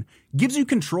 5-in-1 gives you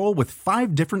control with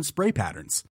 5 different spray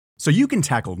patterns. So you can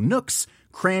tackle nooks,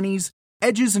 crannies,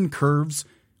 edges, and curves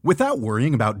without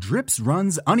worrying about drips,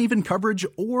 runs, uneven coverage,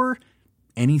 or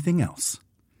anything else.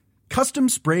 Custom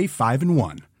Spray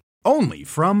 5-in-1. Only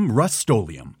from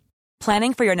Rust-Oleum.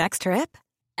 Planning for your next trip?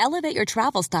 Elevate your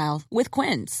travel style with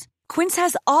Quince. Quince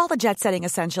has all the jet-setting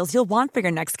essentials you'll want for your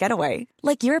next getaway,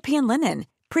 like European linen,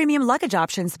 premium luggage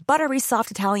options, buttery soft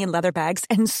Italian leather bags,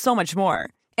 and so much more.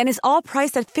 And is all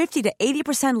priced at 50 to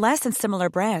 80% less than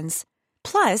similar brands.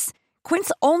 Plus,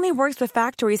 Quince only works with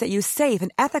factories that use safe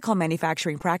and ethical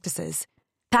manufacturing practices.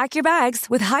 Pack your bags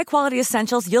with high-quality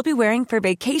essentials you'll be wearing for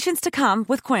vacations to come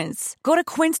with Quince. Go to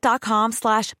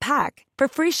quince.com/pack for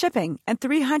free shipping and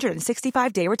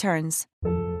 365-day returns.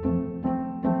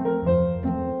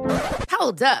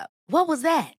 Hold up. What was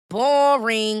that?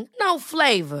 Boring. No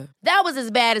flavor. That was as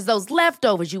bad as those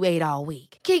leftovers you ate all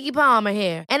week. Keke Palmer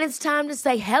here, and it's time to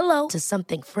say hello to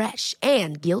something fresh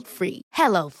and guilt-free.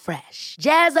 Hello Fresh.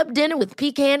 Jazz up dinner with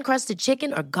pecan-crusted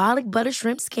chicken or garlic butter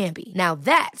shrimp scampi. Now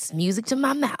that's music to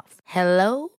my mouth.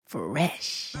 Hello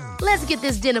Fresh. Let's get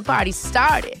this dinner party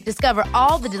started. Discover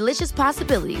all the delicious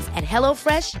possibilities at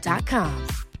HelloFresh.com.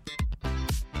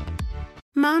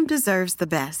 Mom deserves the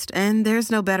best, and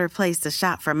there's no better place to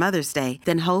shop for Mother's Day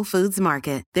than Whole Foods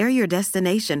Market. They're your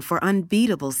destination for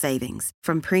unbeatable savings,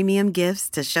 from premium gifts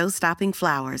to show-stopping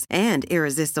flowers and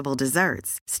irresistible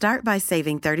desserts. Start by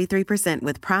saving 33%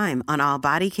 with Prime on all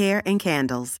body care and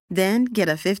candles. Then get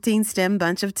a 15-stem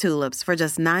bunch of tulips for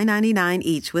just $9.99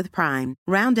 each with Prime.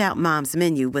 Round out Mom's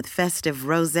menu with festive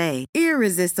rosé,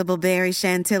 irresistible berry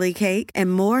chantilly cake,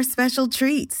 and more special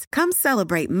treats. Come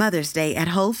celebrate Mother's Day at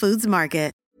Whole Foods Market.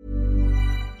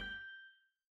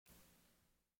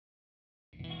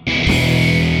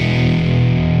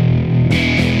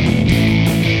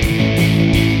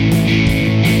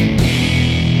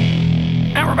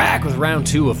 Now we're back with round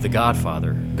 2 of The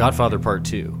Godfather. Godfather Part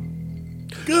 2.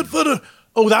 Godfather.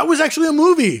 Oh, that was actually a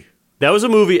movie. That was a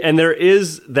movie, and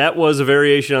that was a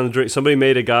variation on the drink. Somebody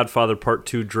made a Godfather Part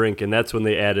 2 drink, and that's when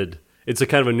they added. It's a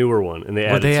kind of a newer one, and they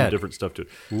added some different stuff to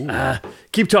it.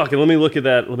 Keep talking. Let me look at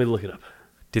that. Let me look it up.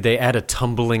 Did they add a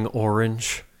tumbling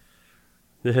orange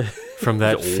from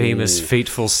that famous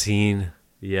fateful scene?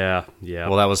 Yeah.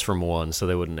 Well, that was from 1, so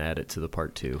they wouldn't add it to the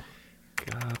Part 2.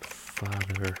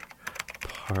 Godfather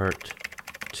Part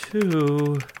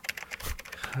 2.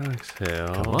 Cocktail.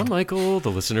 Come on, Michael.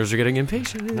 The listeners are getting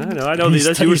impatient. I know.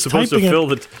 You were supposed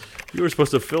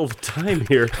to fill the time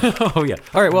here. Oh yeah.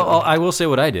 All right. Well, I will say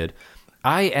what I did.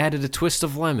 I added a twist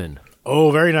of lemon.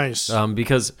 Oh, very nice.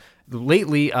 Because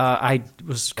lately I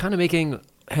was kind of making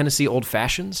Hennessy old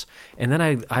fashions, and then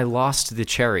I lost the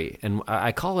cherry, and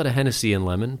I call it a Hennessy and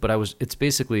lemon, but it's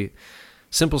basically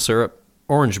simple syrup,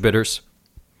 orange bitters,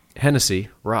 Hennessy,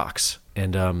 rocks,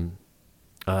 and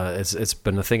it's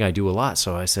been a thing I do a lot.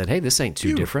 So I said, hey, this ain't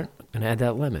too different, and add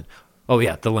that lemon. Oh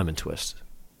yeah, the lemon twist,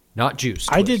 not juice.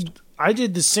 Twist. I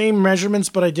did the same measurements,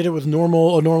 but I did it with a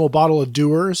normal bottle of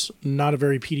Dewar's, not a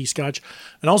very peaty scotch,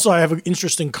 and also I have an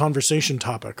interesting conversation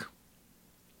topic.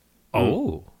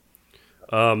 Oh.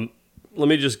 Let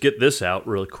me just get this out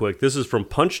real quick. This is from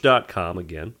punch.com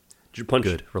again.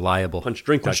 Good, reliable.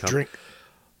 Punchdrink.com. Punch drink.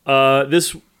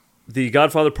 The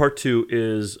Godfather Part 2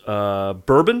 is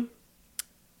bourbon,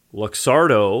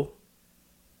 Luxardo.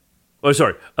 Oh,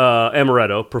 sorry,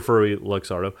 Amaretto, preferably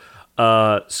Luxardo.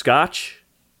 Scotch,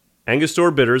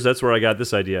 Angostura bitters. That's where I got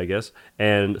this idea, I guess.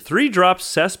 And 3 drops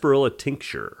sarsaparilla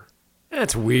tincture.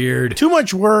 That's weird. Too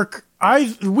much work.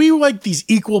 We like these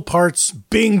equal parts.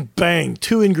 Bing bang.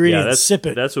 2 ingredients. Sip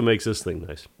it. That's what makes this thing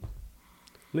nice.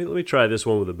 Let me try this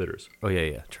one with the bitters. Oh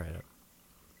yeah. Try it out.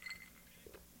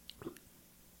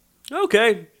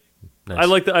 Okay. Nice.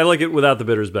 I like it without the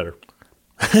bitters better.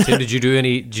 Tim, did you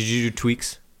do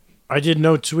tweaks? I did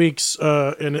no tweaks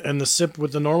and the sip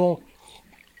with the normal.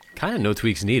 Kind of no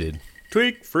tweaks needed.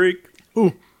 Tweak freak.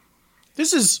 Ooh.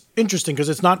 This is interesting because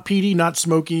it's not peaty, not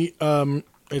smoky.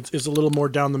 It's a little more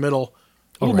down the middle.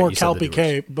 A little more Calpe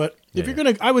K, but if you're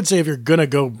gonna I would say if you're gonna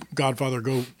go Godfather,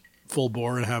 go full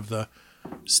bore and have the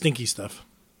stinky stuff.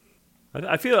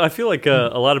 I feel like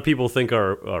a lot of people think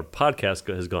our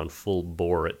podcast has gone full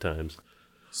bore at times.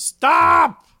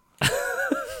 Stop!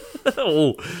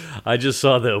 Oh, I just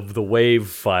saw the wave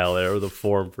file there, or the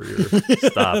form for your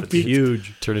stop. It's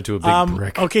huge. Turned into a big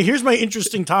brick. Okay, here's my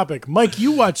interesting topic. Mike,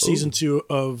 you watched season 2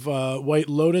 of White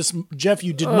Lotus. Jeff,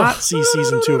 you did not see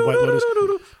season 2 of White Lotus.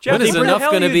 Jeff, when is enough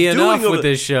going to be enough with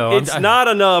this show? It's not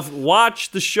enough.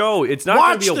 Watch the show. It's not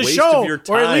going to be a waste of your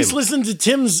time. Or at least listen to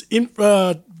Tim's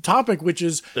topic, which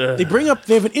is they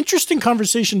have an interesting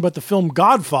conversation about the film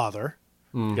Godfather.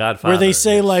 Godfather. Where they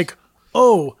say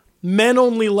men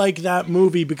only like that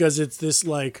movie because it's this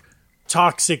like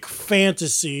toxic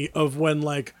fantasy of when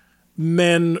like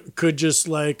men could just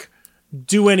like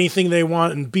do anything they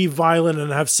want and be violent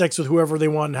and have sex with whoever they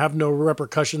want and have no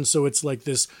repercussions. So it's like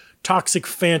this toxic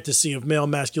fantasy of male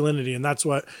masculinity. And that's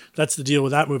the deal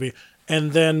with that movie.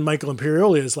 And then Michael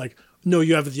Imperioli is like, no,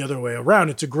 you have it the other way around.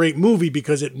 It's a great movie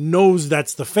because it knows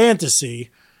that's the fantasy,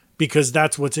 because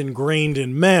that's what's ingrained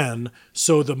in men.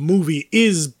 So the movie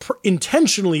is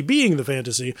intentionally being the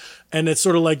fantasy. And it's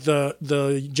sort of like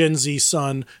the Gen Z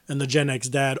son and the Gen X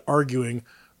dad arguing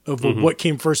over what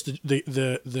came first,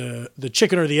 the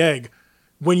chicken or the egg.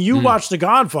 When you watch The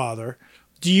Godfather,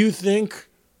 do you think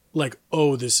like,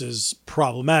 oh, this is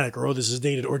problematic, or oh, this is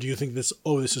dated, or do you think this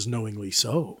is knowingly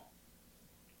so?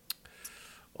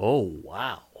 Oh,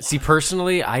 wow. See,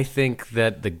 personally, I think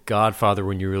that The Godfather,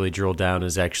 when you really drill down,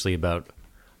 is actually about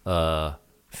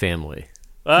family.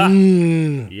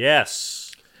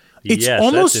 Yes. It's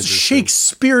almost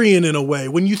Shakespearean in a way.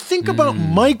 When you think about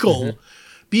Michael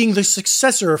being the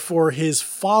successor for his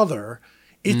father,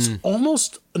 it's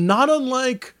almost not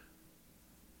unlike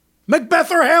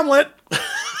Macbeth or Hamlet.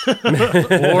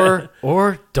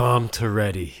 or Dom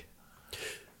Toretto.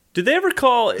 Did they ever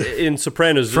call in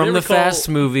Sopranos? From the Fast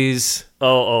movies.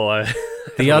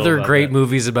 The other great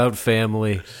movies about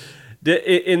family.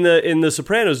 In the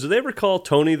Sopranos, do they ever call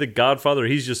Tony the Godfather?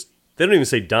 They don't even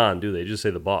say Don, do they? They just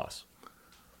say the boss.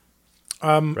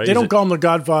 Right? They don't call him the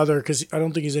Godfather because I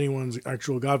don't think he's anyone's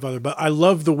actual Godfather. But I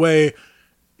love the way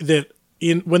that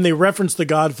when they reference the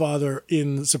Godfather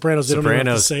in Sopranos, they don't even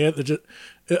have to say it.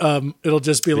 It'll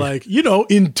just be like,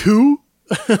 in 2.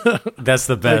 That's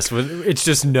the best. It's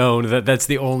just known that that's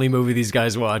the only movie these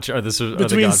guys watch are the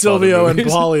between Silvio and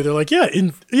Paulie. They're like,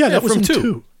 that was from in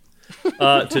 2.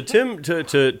 To Tim,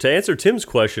 to answer Tim's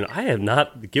question, I have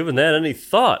not given that any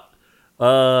thought.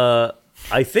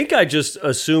 I think I just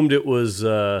assumed it was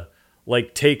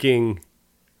like taking.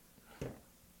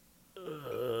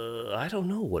 I don't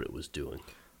know what it was doing.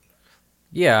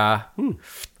 Yeah,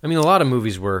 I mean, a lot of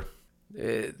movies were.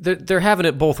 They're having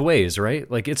it both ways, right?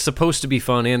 Like it's supposed to be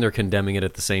fun, and they're condemning it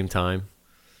at the same time.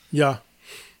 Yeah.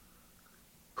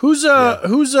 Who's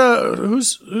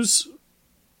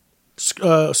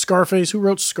Scarface? Who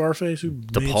wrote Scarface? Who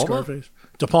made Scarface?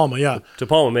 De Palma, yeah. De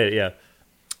Palma made it, yeah.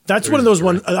 That's one of those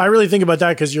ones. I really think about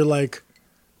that because you're like,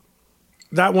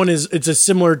 that one it's a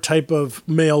similar type of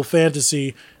male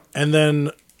fantasy, and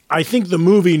then I think the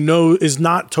movie is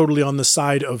not totally on the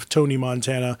side of Tony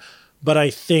Montana. But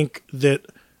I think that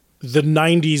the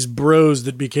 90s bros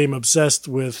that became obsessed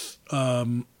with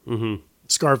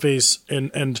Scarface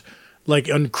and like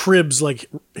on Cribs, like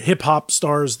hip hop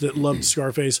stars that loved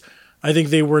Scarface, I think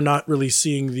they were not really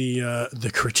seeing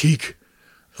the critique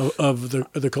of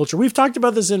the culture. We've talked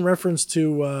about this in reference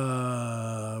to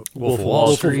Wolf of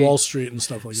Wall Street and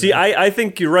stuff like that. See, I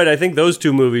think you're right. I think those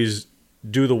two movies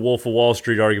do the Wolf of Wall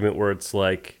Street argument where it's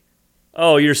like,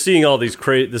 oh, you're seeing all this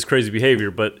crazy behavior,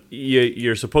 but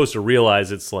you're supposed to realize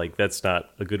it's like that's not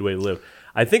a good way to live.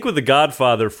 I think with The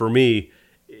Godfather, for me,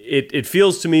 it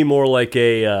feels to me more like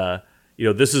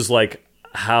this is like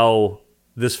how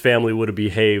this family would have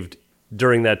behaved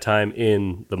during that time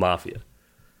in the mafia.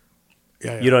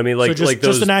 Yeah. You know what I mean? Like, so like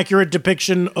those, just an accurate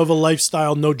depiction of a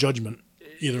lifestyle, no judgment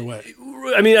either way.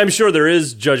 I mean, I'm sure there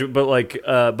is judgment, but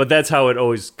but that's how it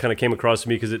always kind of came across to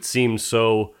me because it seems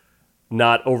so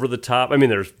not over the top. I mean,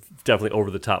 there's definitely over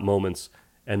the top moments,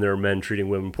 and there are men treating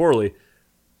women poorly,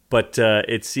 but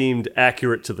it seemed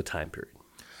accurate to the time period.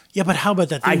 Yeah, but how about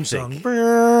that theme song?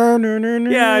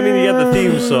 Yeah, I mean, you got the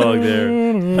theme song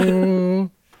there.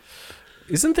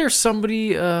 Isn't there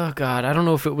somebody, God, I don't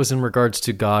know if it was in regards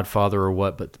to Godfather or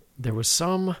what, but there was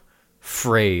some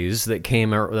phrase that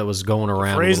came out that was going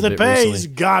around. The phrase that pays,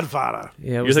 recently. Godfather.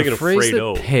 Yeah, it was the phrase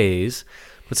that pays.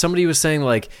 But somebody was saying,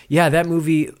 like, yeah, that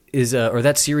movie is, or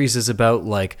that series is about,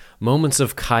 like, moments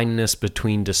of kindness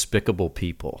between despicable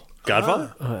people.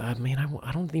 Godfather? I mean,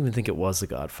 I don't even think it was The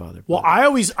Godfather. Well, I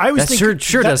always that think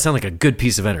sure does sound like a good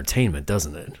piece of entertainment,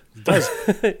 doesn't it? It does.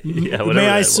 Yeah, May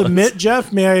I submit,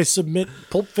 Jeff? May I submit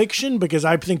Pulp Fiction? Because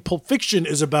I think Pulp Fiction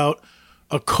is about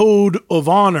a code of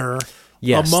honor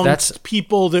amongst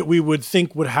people that we would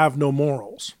think would have no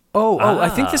morals. I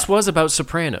think this was about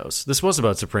Sopranos.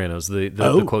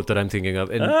 The quote that I'm thinking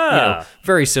of. And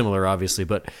very similar, obviously,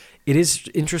 but it is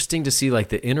interesting to see like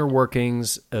the inner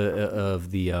workings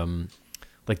of the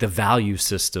like the value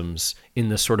systems in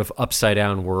this sort of upside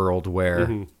down world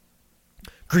where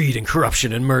greed and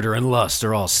corruption and murder and lust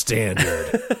are all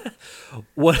standard.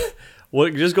 What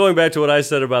just going back to what I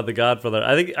said about The Godfather,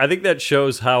 I think that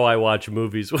shows how I watch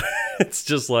movies. It's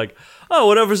just like, oh,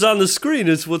 whatever's on the screen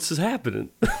is what's happening.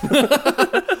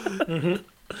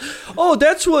 Oh,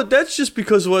 that's just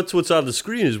because what's on the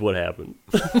screen is what happened.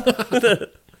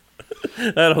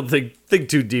 I don't think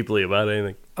too deeply about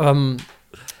anything.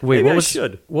 Wait,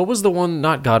 Maybe what was the one,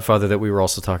 not Godfather, that we were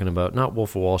also talking about? Not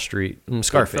Wolf of Wall Street,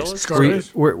 Scarface.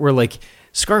 Scarface? We're like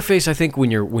Scarface. I think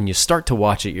when you start to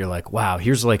watch it, you're like, wow,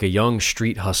 here's like a young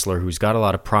street hustler who's got a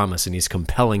lot of promise and he's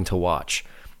compelling to watch.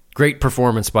 Great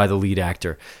performance by the lead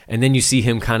actor, and then you see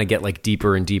him kind of get like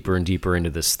deeper and deeper and deeper into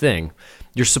this thing.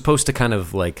 You're supposed to kind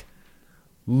of like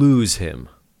lose him,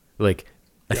 like.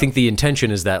 I think the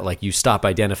intention is that like you stop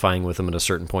identifying with him at a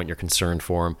certain point. You're concerned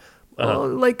for him,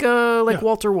 like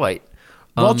Walter White.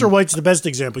 Walter White's the best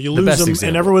example. You lose him,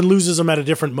 and everyone loses him at a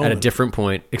different moment. At a different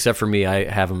point, except for me, I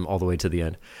have him all the way to the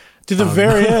end. To the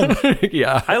very end.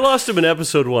 Yeah, I lost him in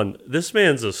episode 1. This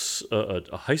man's a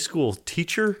high school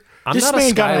teacher. This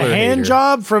man got a hand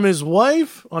job from his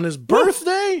wife on his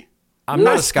birthday. I'm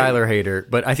not a Skylar hater,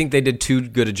 but I think they did too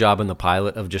good a job in the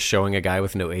pilot of just showing a guy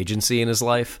with no agency in his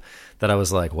life that I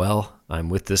was like, well, I'm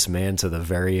with this man to the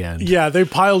very end. Yeah, they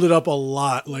piled it up a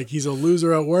lot. Like, he's a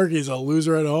loser at work, he's a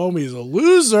loser at home, he's a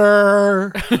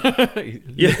loser.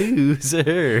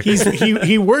 Loser.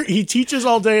 He teaches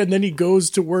all day and then he goes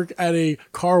to work at a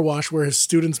car wash where his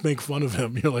students make fun of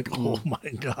him. You're like, oh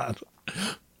my God.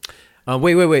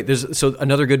 Wait. There's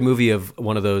another good movie of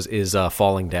one of those is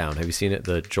Falling Down. Have you seen it?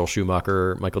 The Joel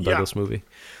Schumacher, Michael Douglas movie.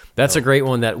 That's a great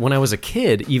one that when I was a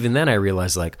kid, even then I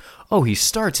realized like, oh, he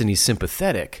starts and he's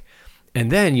sympathetic.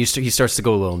 And then he starts to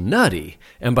go a little nutty.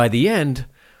 And by the end,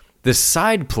 this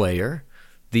side player,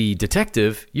 the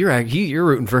detective, you're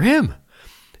rooting for him.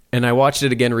 And I watched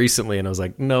it again recently and I was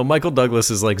like, no, Michael Douglas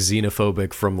is like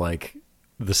xenophobic from like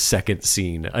the second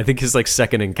scene. I think his like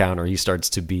second encounter, he starts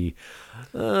to be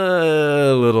a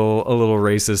little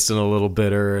racist and a little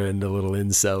bitter and a little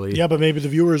incel-y. Yeah, but maybe the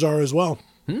viewers are as well.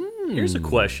 Here's a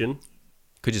question.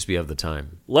 Could just be of the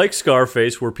time. Like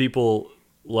Scarface, where people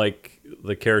like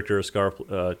the character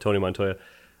of Tony Montoya,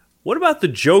 what about the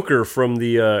Joker from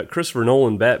the Christopher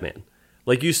Nolan Batman?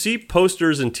 Like, you see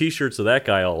posters and T-shirts of that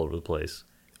guy all over the place.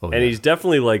 And he's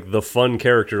definitely like the fun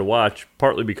character to watch,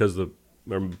 partly because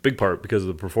big part because of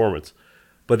the performance.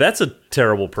 But that's a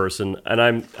terrible person,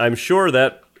 and I'm sure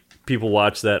that people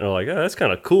watch that and are like, oh, that's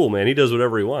kind of cool, man. He does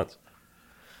whatever he wants.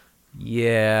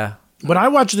 Yeah. When I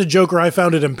watched The Joker, I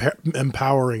found it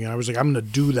empowering, and I was like, I'm going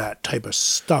to do that type of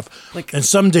stuff. And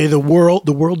someday the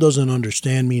world doesn't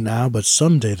understand me now, but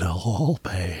someday they'll all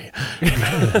pay.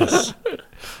 Yes.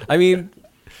 I mean,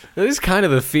 that is kind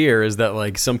of the fear, is that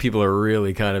like some people are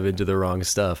really kind of into the wrong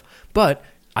stuff. But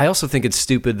I also think it's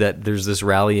stupid that there's this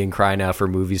rallying cry now for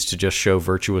movies to just show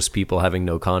virtuous people having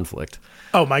no conflict.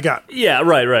 Oh my God. Yeah,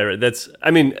 right. That's, I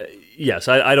mean, yes,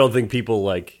 I don't think people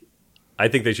like, I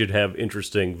think they should have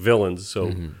interesting villains.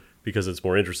 So because it's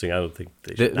more interesting, I don't think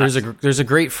they should. There's a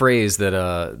great phrase that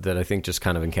I think just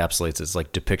kind of encapsulates it. It's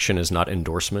like depiction is not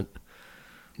endorsement.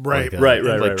 Right. Like,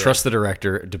 right. Trust the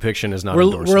director. Depiction is not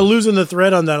endorsement. We're losing the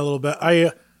thread on that a little bit.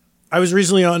 I was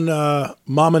recently on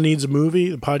Mama Needs a Movie,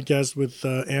 the podcast with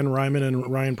Ann Ryman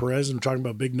and Ryan Perez, and talking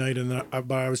about Big Night. And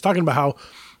I was talking about how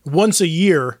once a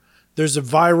year there's a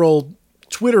viral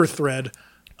Twitter thread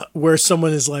where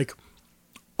someone is like,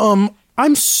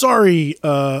 I'm sorry,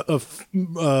 fans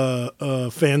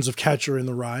of Catcher in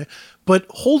the Rye, but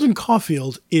Holden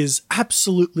Caulfield is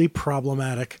absolutely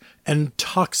problematic and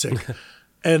toxic.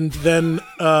 And then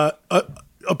a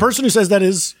person who says that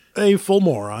is a full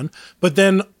moron. But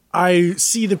then I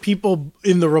see the people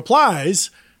in the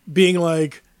replies being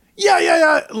like,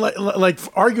 yeah, like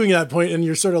arguing at that point, and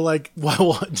you're sort of like,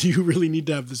 well, do you really need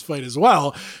to have this fight as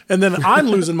well? And then I'm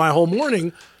losing my whole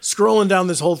morning scrolling down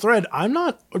this whole thread. I'm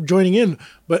not joining in,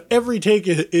 but every take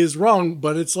is wrong.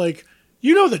 But it's like,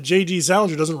 you know that J.D.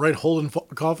 Salinger doesn't write Holden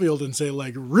Caulfield and say,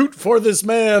 like, root for this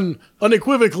man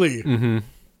unequivocally. Mm-hmm.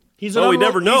 He's we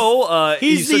never know.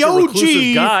 He's the such OG a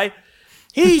reclusive guy.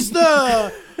 He's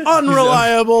the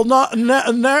unreliable narrator.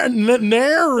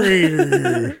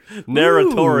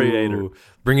 Narratoriator.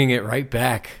 Bringing it right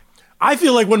back. I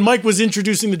feel like when Mike was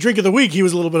introducing the drink of the week, he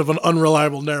was a little bit of an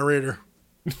unreliable narrator.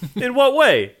 In what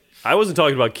way? I wasn't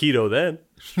talking about keto then.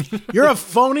 You're a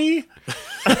phony?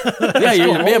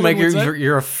 Mike,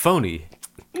 you're a phony.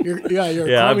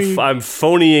 I'm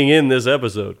phonying in this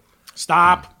episode.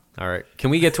 Stop. All right. Can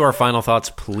we get to our final thoughts,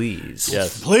 please?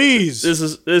 Yes. Please. This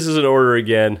is an order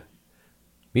again.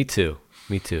 Me too.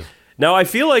 Now, I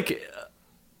feel like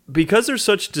because there's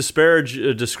such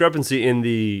discrepancy in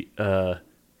the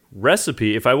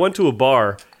recipe, if I went to a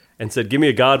bar and said, give me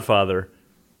a Godfather,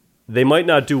 they might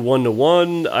not do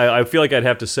 1-to-1. I feel like I'd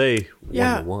have to say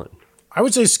 1-to-1. I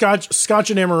would say Scotch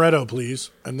and Amaretto,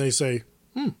 please. And they say,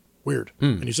 weird.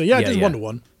 And you say, just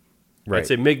 1-to-1. Right. I'd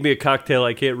say, make me a cocktail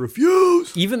I can't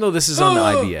refuse. Even though this is on the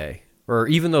IBA, or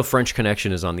even though French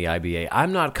Connection is on the IBA,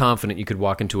 I'm not confident you could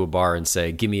walk into a bar and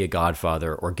say, give me a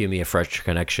Godfather or give me a French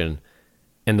Connection,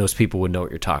 and those people would know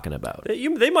what you're talking about.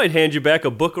 They might hand you back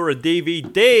a book or a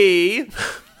DVD.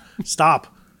 Stop.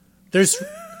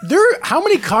 How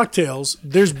many cocktails?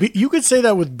 You could say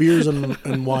that with beers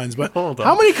and wines, but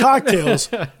how many cocktails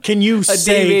can you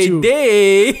say to?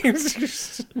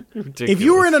 If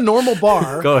you were in a normal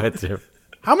bar, go ahead, Tim.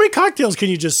 How many cocktails can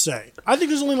you just say? I think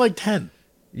there's only like 10.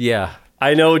 Yeah,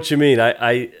 I know what you mean.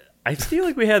 I feel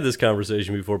like we had this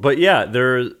conversation before, but yeah,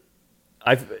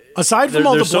 aside from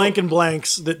all the blank and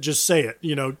blanks that just say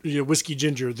it, whiskey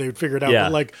ginger, they would figure it out. Yeah.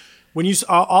 But like when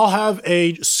I'll have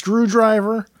a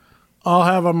screwdriver. I'll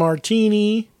have a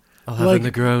martini. I'll have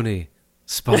a Negroni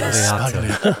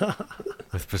Spagliato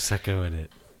with Prosecco in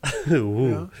it.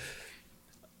 Yeah.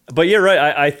 But you're right.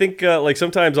 I think like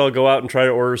sometimes I'll go out and try to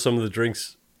order some of the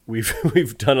drinks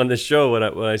we've done on this show when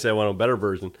I say I want a better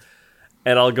version,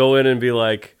 and I'll go in and be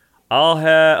like, I'll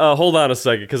have hold on a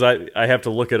second because I have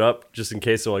to look it up just in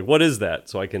case they're like, what is that?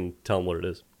 So I can tell them what it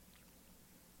is.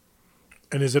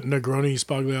 And is it Negroni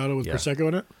Spagliato with Prosecco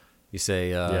in it? You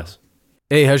say yes.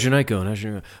 Hey, how's your night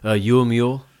going? Yule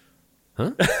Mule?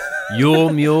 Huh?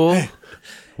 Yule Mule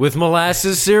with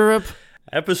molasses syrup?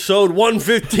 Episode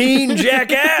 115,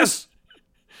 jackass!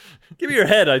 Give me your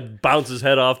head. I bounce his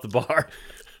head off the bar.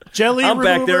 Jelly I'm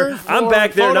back there. I'm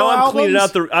back there. Now I'm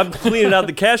cleaning out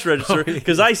the cash register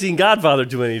because I seen Godfather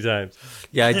too many times.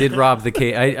 Yeah, I did rob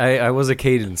the I was a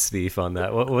cadence thief on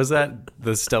that. What was that?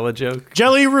 The Stella joke?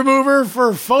 Jelly remover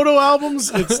for photo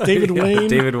albums? It's David Wayne.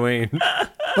 David Wayne.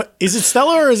 But is it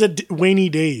Stella or is it Wayne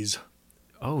Days?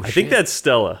 Oh, I think that's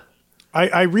Stella.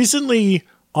 I recently,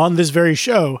 on this very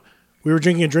show, we were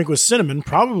drinking a drink with cinnamon,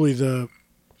 probably the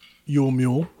Yule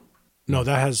Mule. No,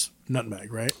 that has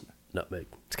nutmeg, right? Nutmeg.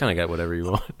 It's kind of got whatever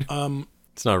you want.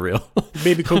 It's not real.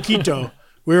 Baby Coquito.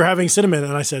 We were having cinnamon,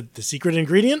 and I said, the secret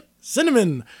ingredient?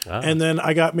 Cinnamon. And then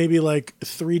I got maybe like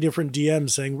 3 different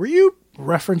DMs saying, were you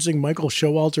referencing Michael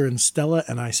Showalter and Stella?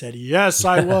 And I said, yes,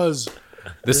 I was.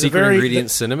 The secret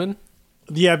ingredient, cinnamon?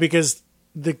 Yeah, because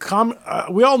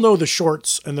we all know the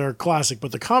shorts, and they're classic,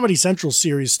 but the Comedy Central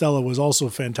series, Stella, was also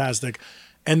fantastic.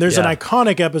 And there's an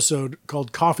iconic episode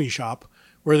called Coffee Shop,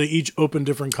 where they each open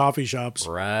different coffee shops.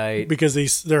 Right.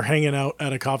 Because they're hanging out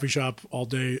at a coffee shop all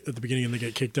day at the beginning and they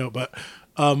get kicked out. But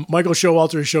Michael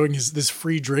Showalter is showing this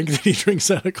free drink that he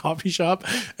drinks at a coffee shop.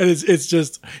 And it's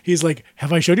just, he's like,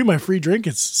 have I showed you my free drink?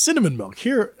 It's cinnamon milk.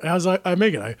 Here, as I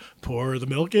make it, I pour the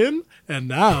milk in. And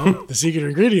now the secret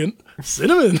ingredient,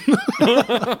 cinnamon.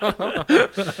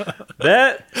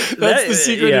 That's the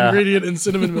secret ingredient in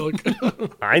cinnamon milk.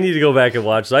 I need to go back and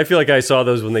watch. I feel like I saw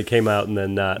those when they came out and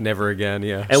then not. Never again,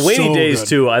 yeah. And Wayne Days,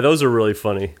 too. Those are really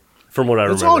funny from what I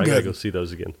remember. All I good. gotta go see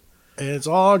those again. It's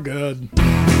all good.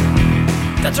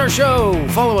 That's our show.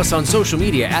 Follow us on social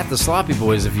media at The Sloppy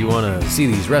Boys if you want to see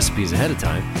these recipes ahead of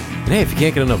time. And hey, if you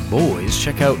can't get enough boys,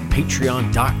 check out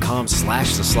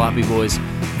patreon.com/The Sloppy Boys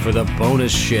for the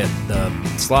bonus shit, the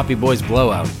Sloppy Boys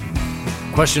Blowout,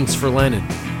 questions for Lennon,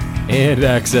 and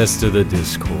access to the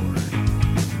Discord.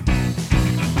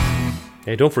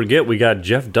 Hey, don't forget, we got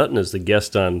Jeff Dutton as the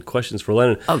guest on Questions for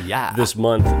Lennon this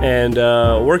month. And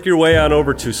work your way on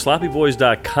over to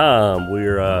sloppyboys.com.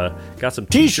 We're got some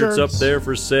T-shirts up there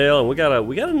for sale, and we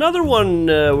got another one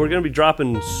we're going to be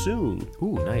dropping soon.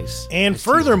 Ooh, nice. And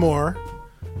furthermore,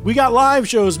 we got live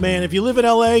shows, man. If you live in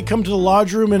LA, come to the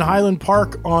Lodge Room in Highland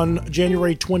Park on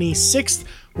January 26th.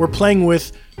 We're playing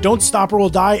with Don't Stop or We'll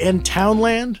Die and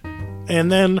Townland.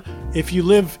 And then if you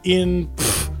live in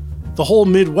the whole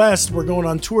Midwest, we're going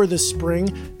on tour this spring.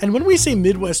 And when we say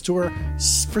Midwest tour,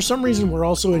 for some reason we're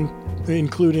also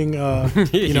including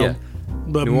New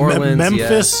Orleans,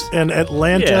 Memphis and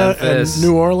Atlanta and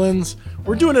New Orleans.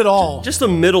 We're doing it all. Just the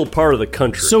middle part of the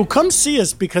country. So come see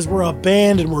us because we're a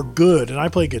band and we're good, and I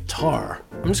play guitar.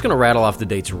 I'm just going to rattle off the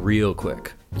dates real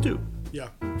quick. Dude. Yeah.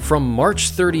 From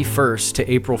March 31st to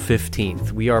April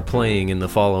 15th, we are playing in the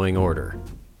following order.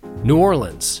 New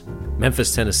Orleans,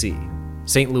 Memphis, Tennessee,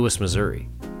 St. Louis, Missouri,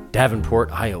 Davenport,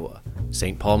 Iowa,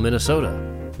 St. Paul, Minnesota,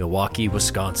 Milwaukee,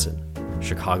 Wisconsin,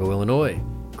 Chicago, Illinois,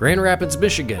 Grand Rapids,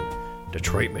 Michigan,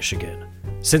 Detroit, Michigan,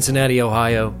 Cincinnati,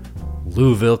 Ohio,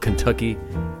 Louisville, Kentucky,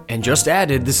 and just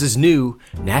added, this is new,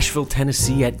 Nashville,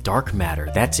 Tennessee at Dark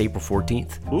Matter. That's April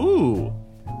 14th. Ooh.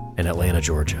 And Atlanta,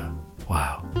 Georgia.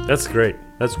 Wow. That's great.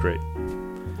 That's great.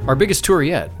 Our biggest tour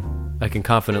yet, I can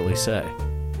confidently say.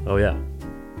 Oh, yeah.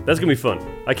 That's going to be fun.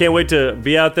 I can't wait to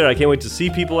be out there. I can't wait to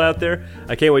see people out there.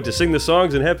 I can't wait to sing the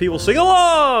songs and have people sing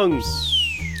along.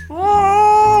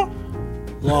 I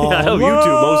hope you two mostly.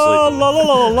 La la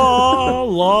la la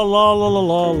la la la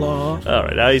la la. All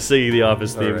right, now he's singing the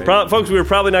Office theme. Right. Folks, we were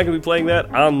probably not going to be playing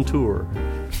that on tour.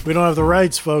 We don't have the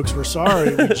rights, folks. We're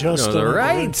sorry. We just No, don't the have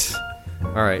rights.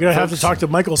 All right. You're going to have to talk to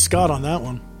Michael Scott on that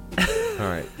one. All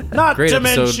right. Not Great to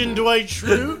episode. mention Dwight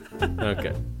Schrute.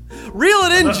 Okay. Reel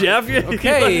it in, Jeff.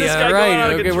 Okay, all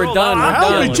right. Okay, we're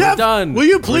done. We're Jeff, done. will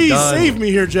you please We're done. save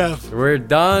me here, Jeff? We're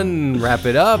done. Wrap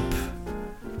it up.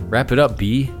 Wrap it up,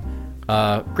 B.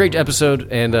 Great episode,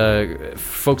 and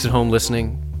folks at home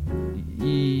listening,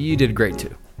 you did great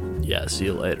too. Yeah, see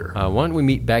you later. Why don't we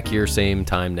meet back here same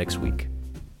time next week?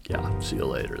 Yeah, see you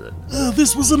later then.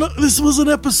 This was an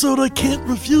episode I can't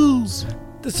refuse.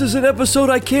 This is an episode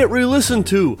I can't re-listen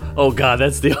to. Oh God,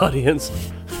 that's the audience.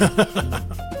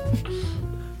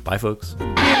 Bye, folks.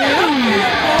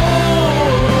 Oh!